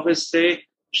Gurudev always say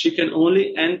she can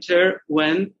only enter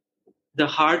when the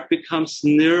heart becomes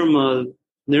nirmal.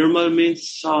 Nirmal means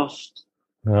soft.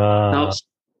 Now,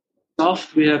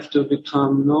 soft we have to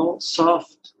become,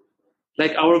 soft.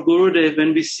 Like our Gurudev,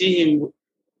 when we see him,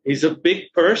 he's a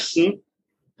big person,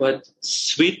 but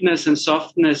sweetness and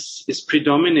softness is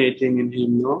predominating in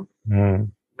him, Very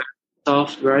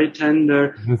soft, very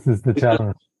tender. This is the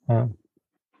challenge.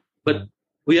 But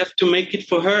we have to make it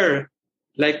for her.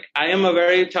 Like, I am a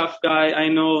very tough guy. I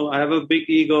know I have a big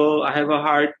ego. I have a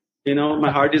heart,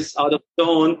 my heart is out of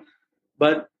stone.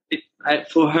 But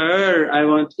for her, I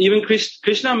want, even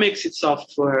Krishna makes it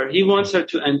soft for her. He wants her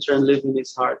to enter and live in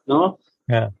his heart,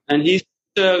 Yeah. And he's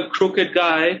a crooked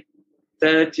guy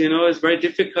that, it's very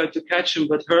difficult to catch him,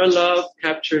 but her love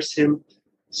captures him.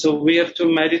 So we have to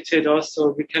meditate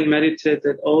also. We can meditate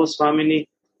that, Swamini,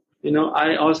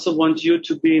 I also want you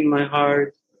to be in my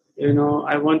heart.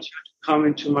 I want you to come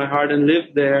into my heart and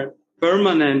live there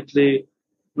permanently,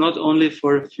 not only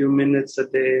for a few minutes a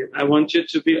day. I want you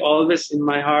to be always in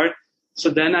my heart, so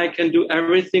then I can do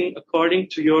everything according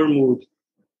to your mood.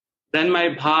 Then my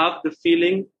bhav, the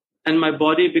feeling, and my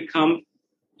body become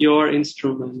your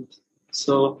instrument.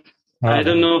 So I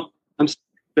don't know, I'm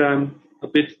a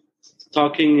bit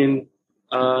talking in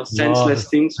senseless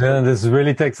things. Yeah, this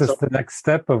really takes us to the next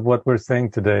step of what we're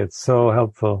saying today. It's so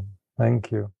helpful.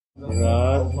 Thank you.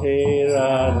 Radhe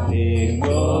Radhe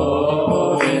Go.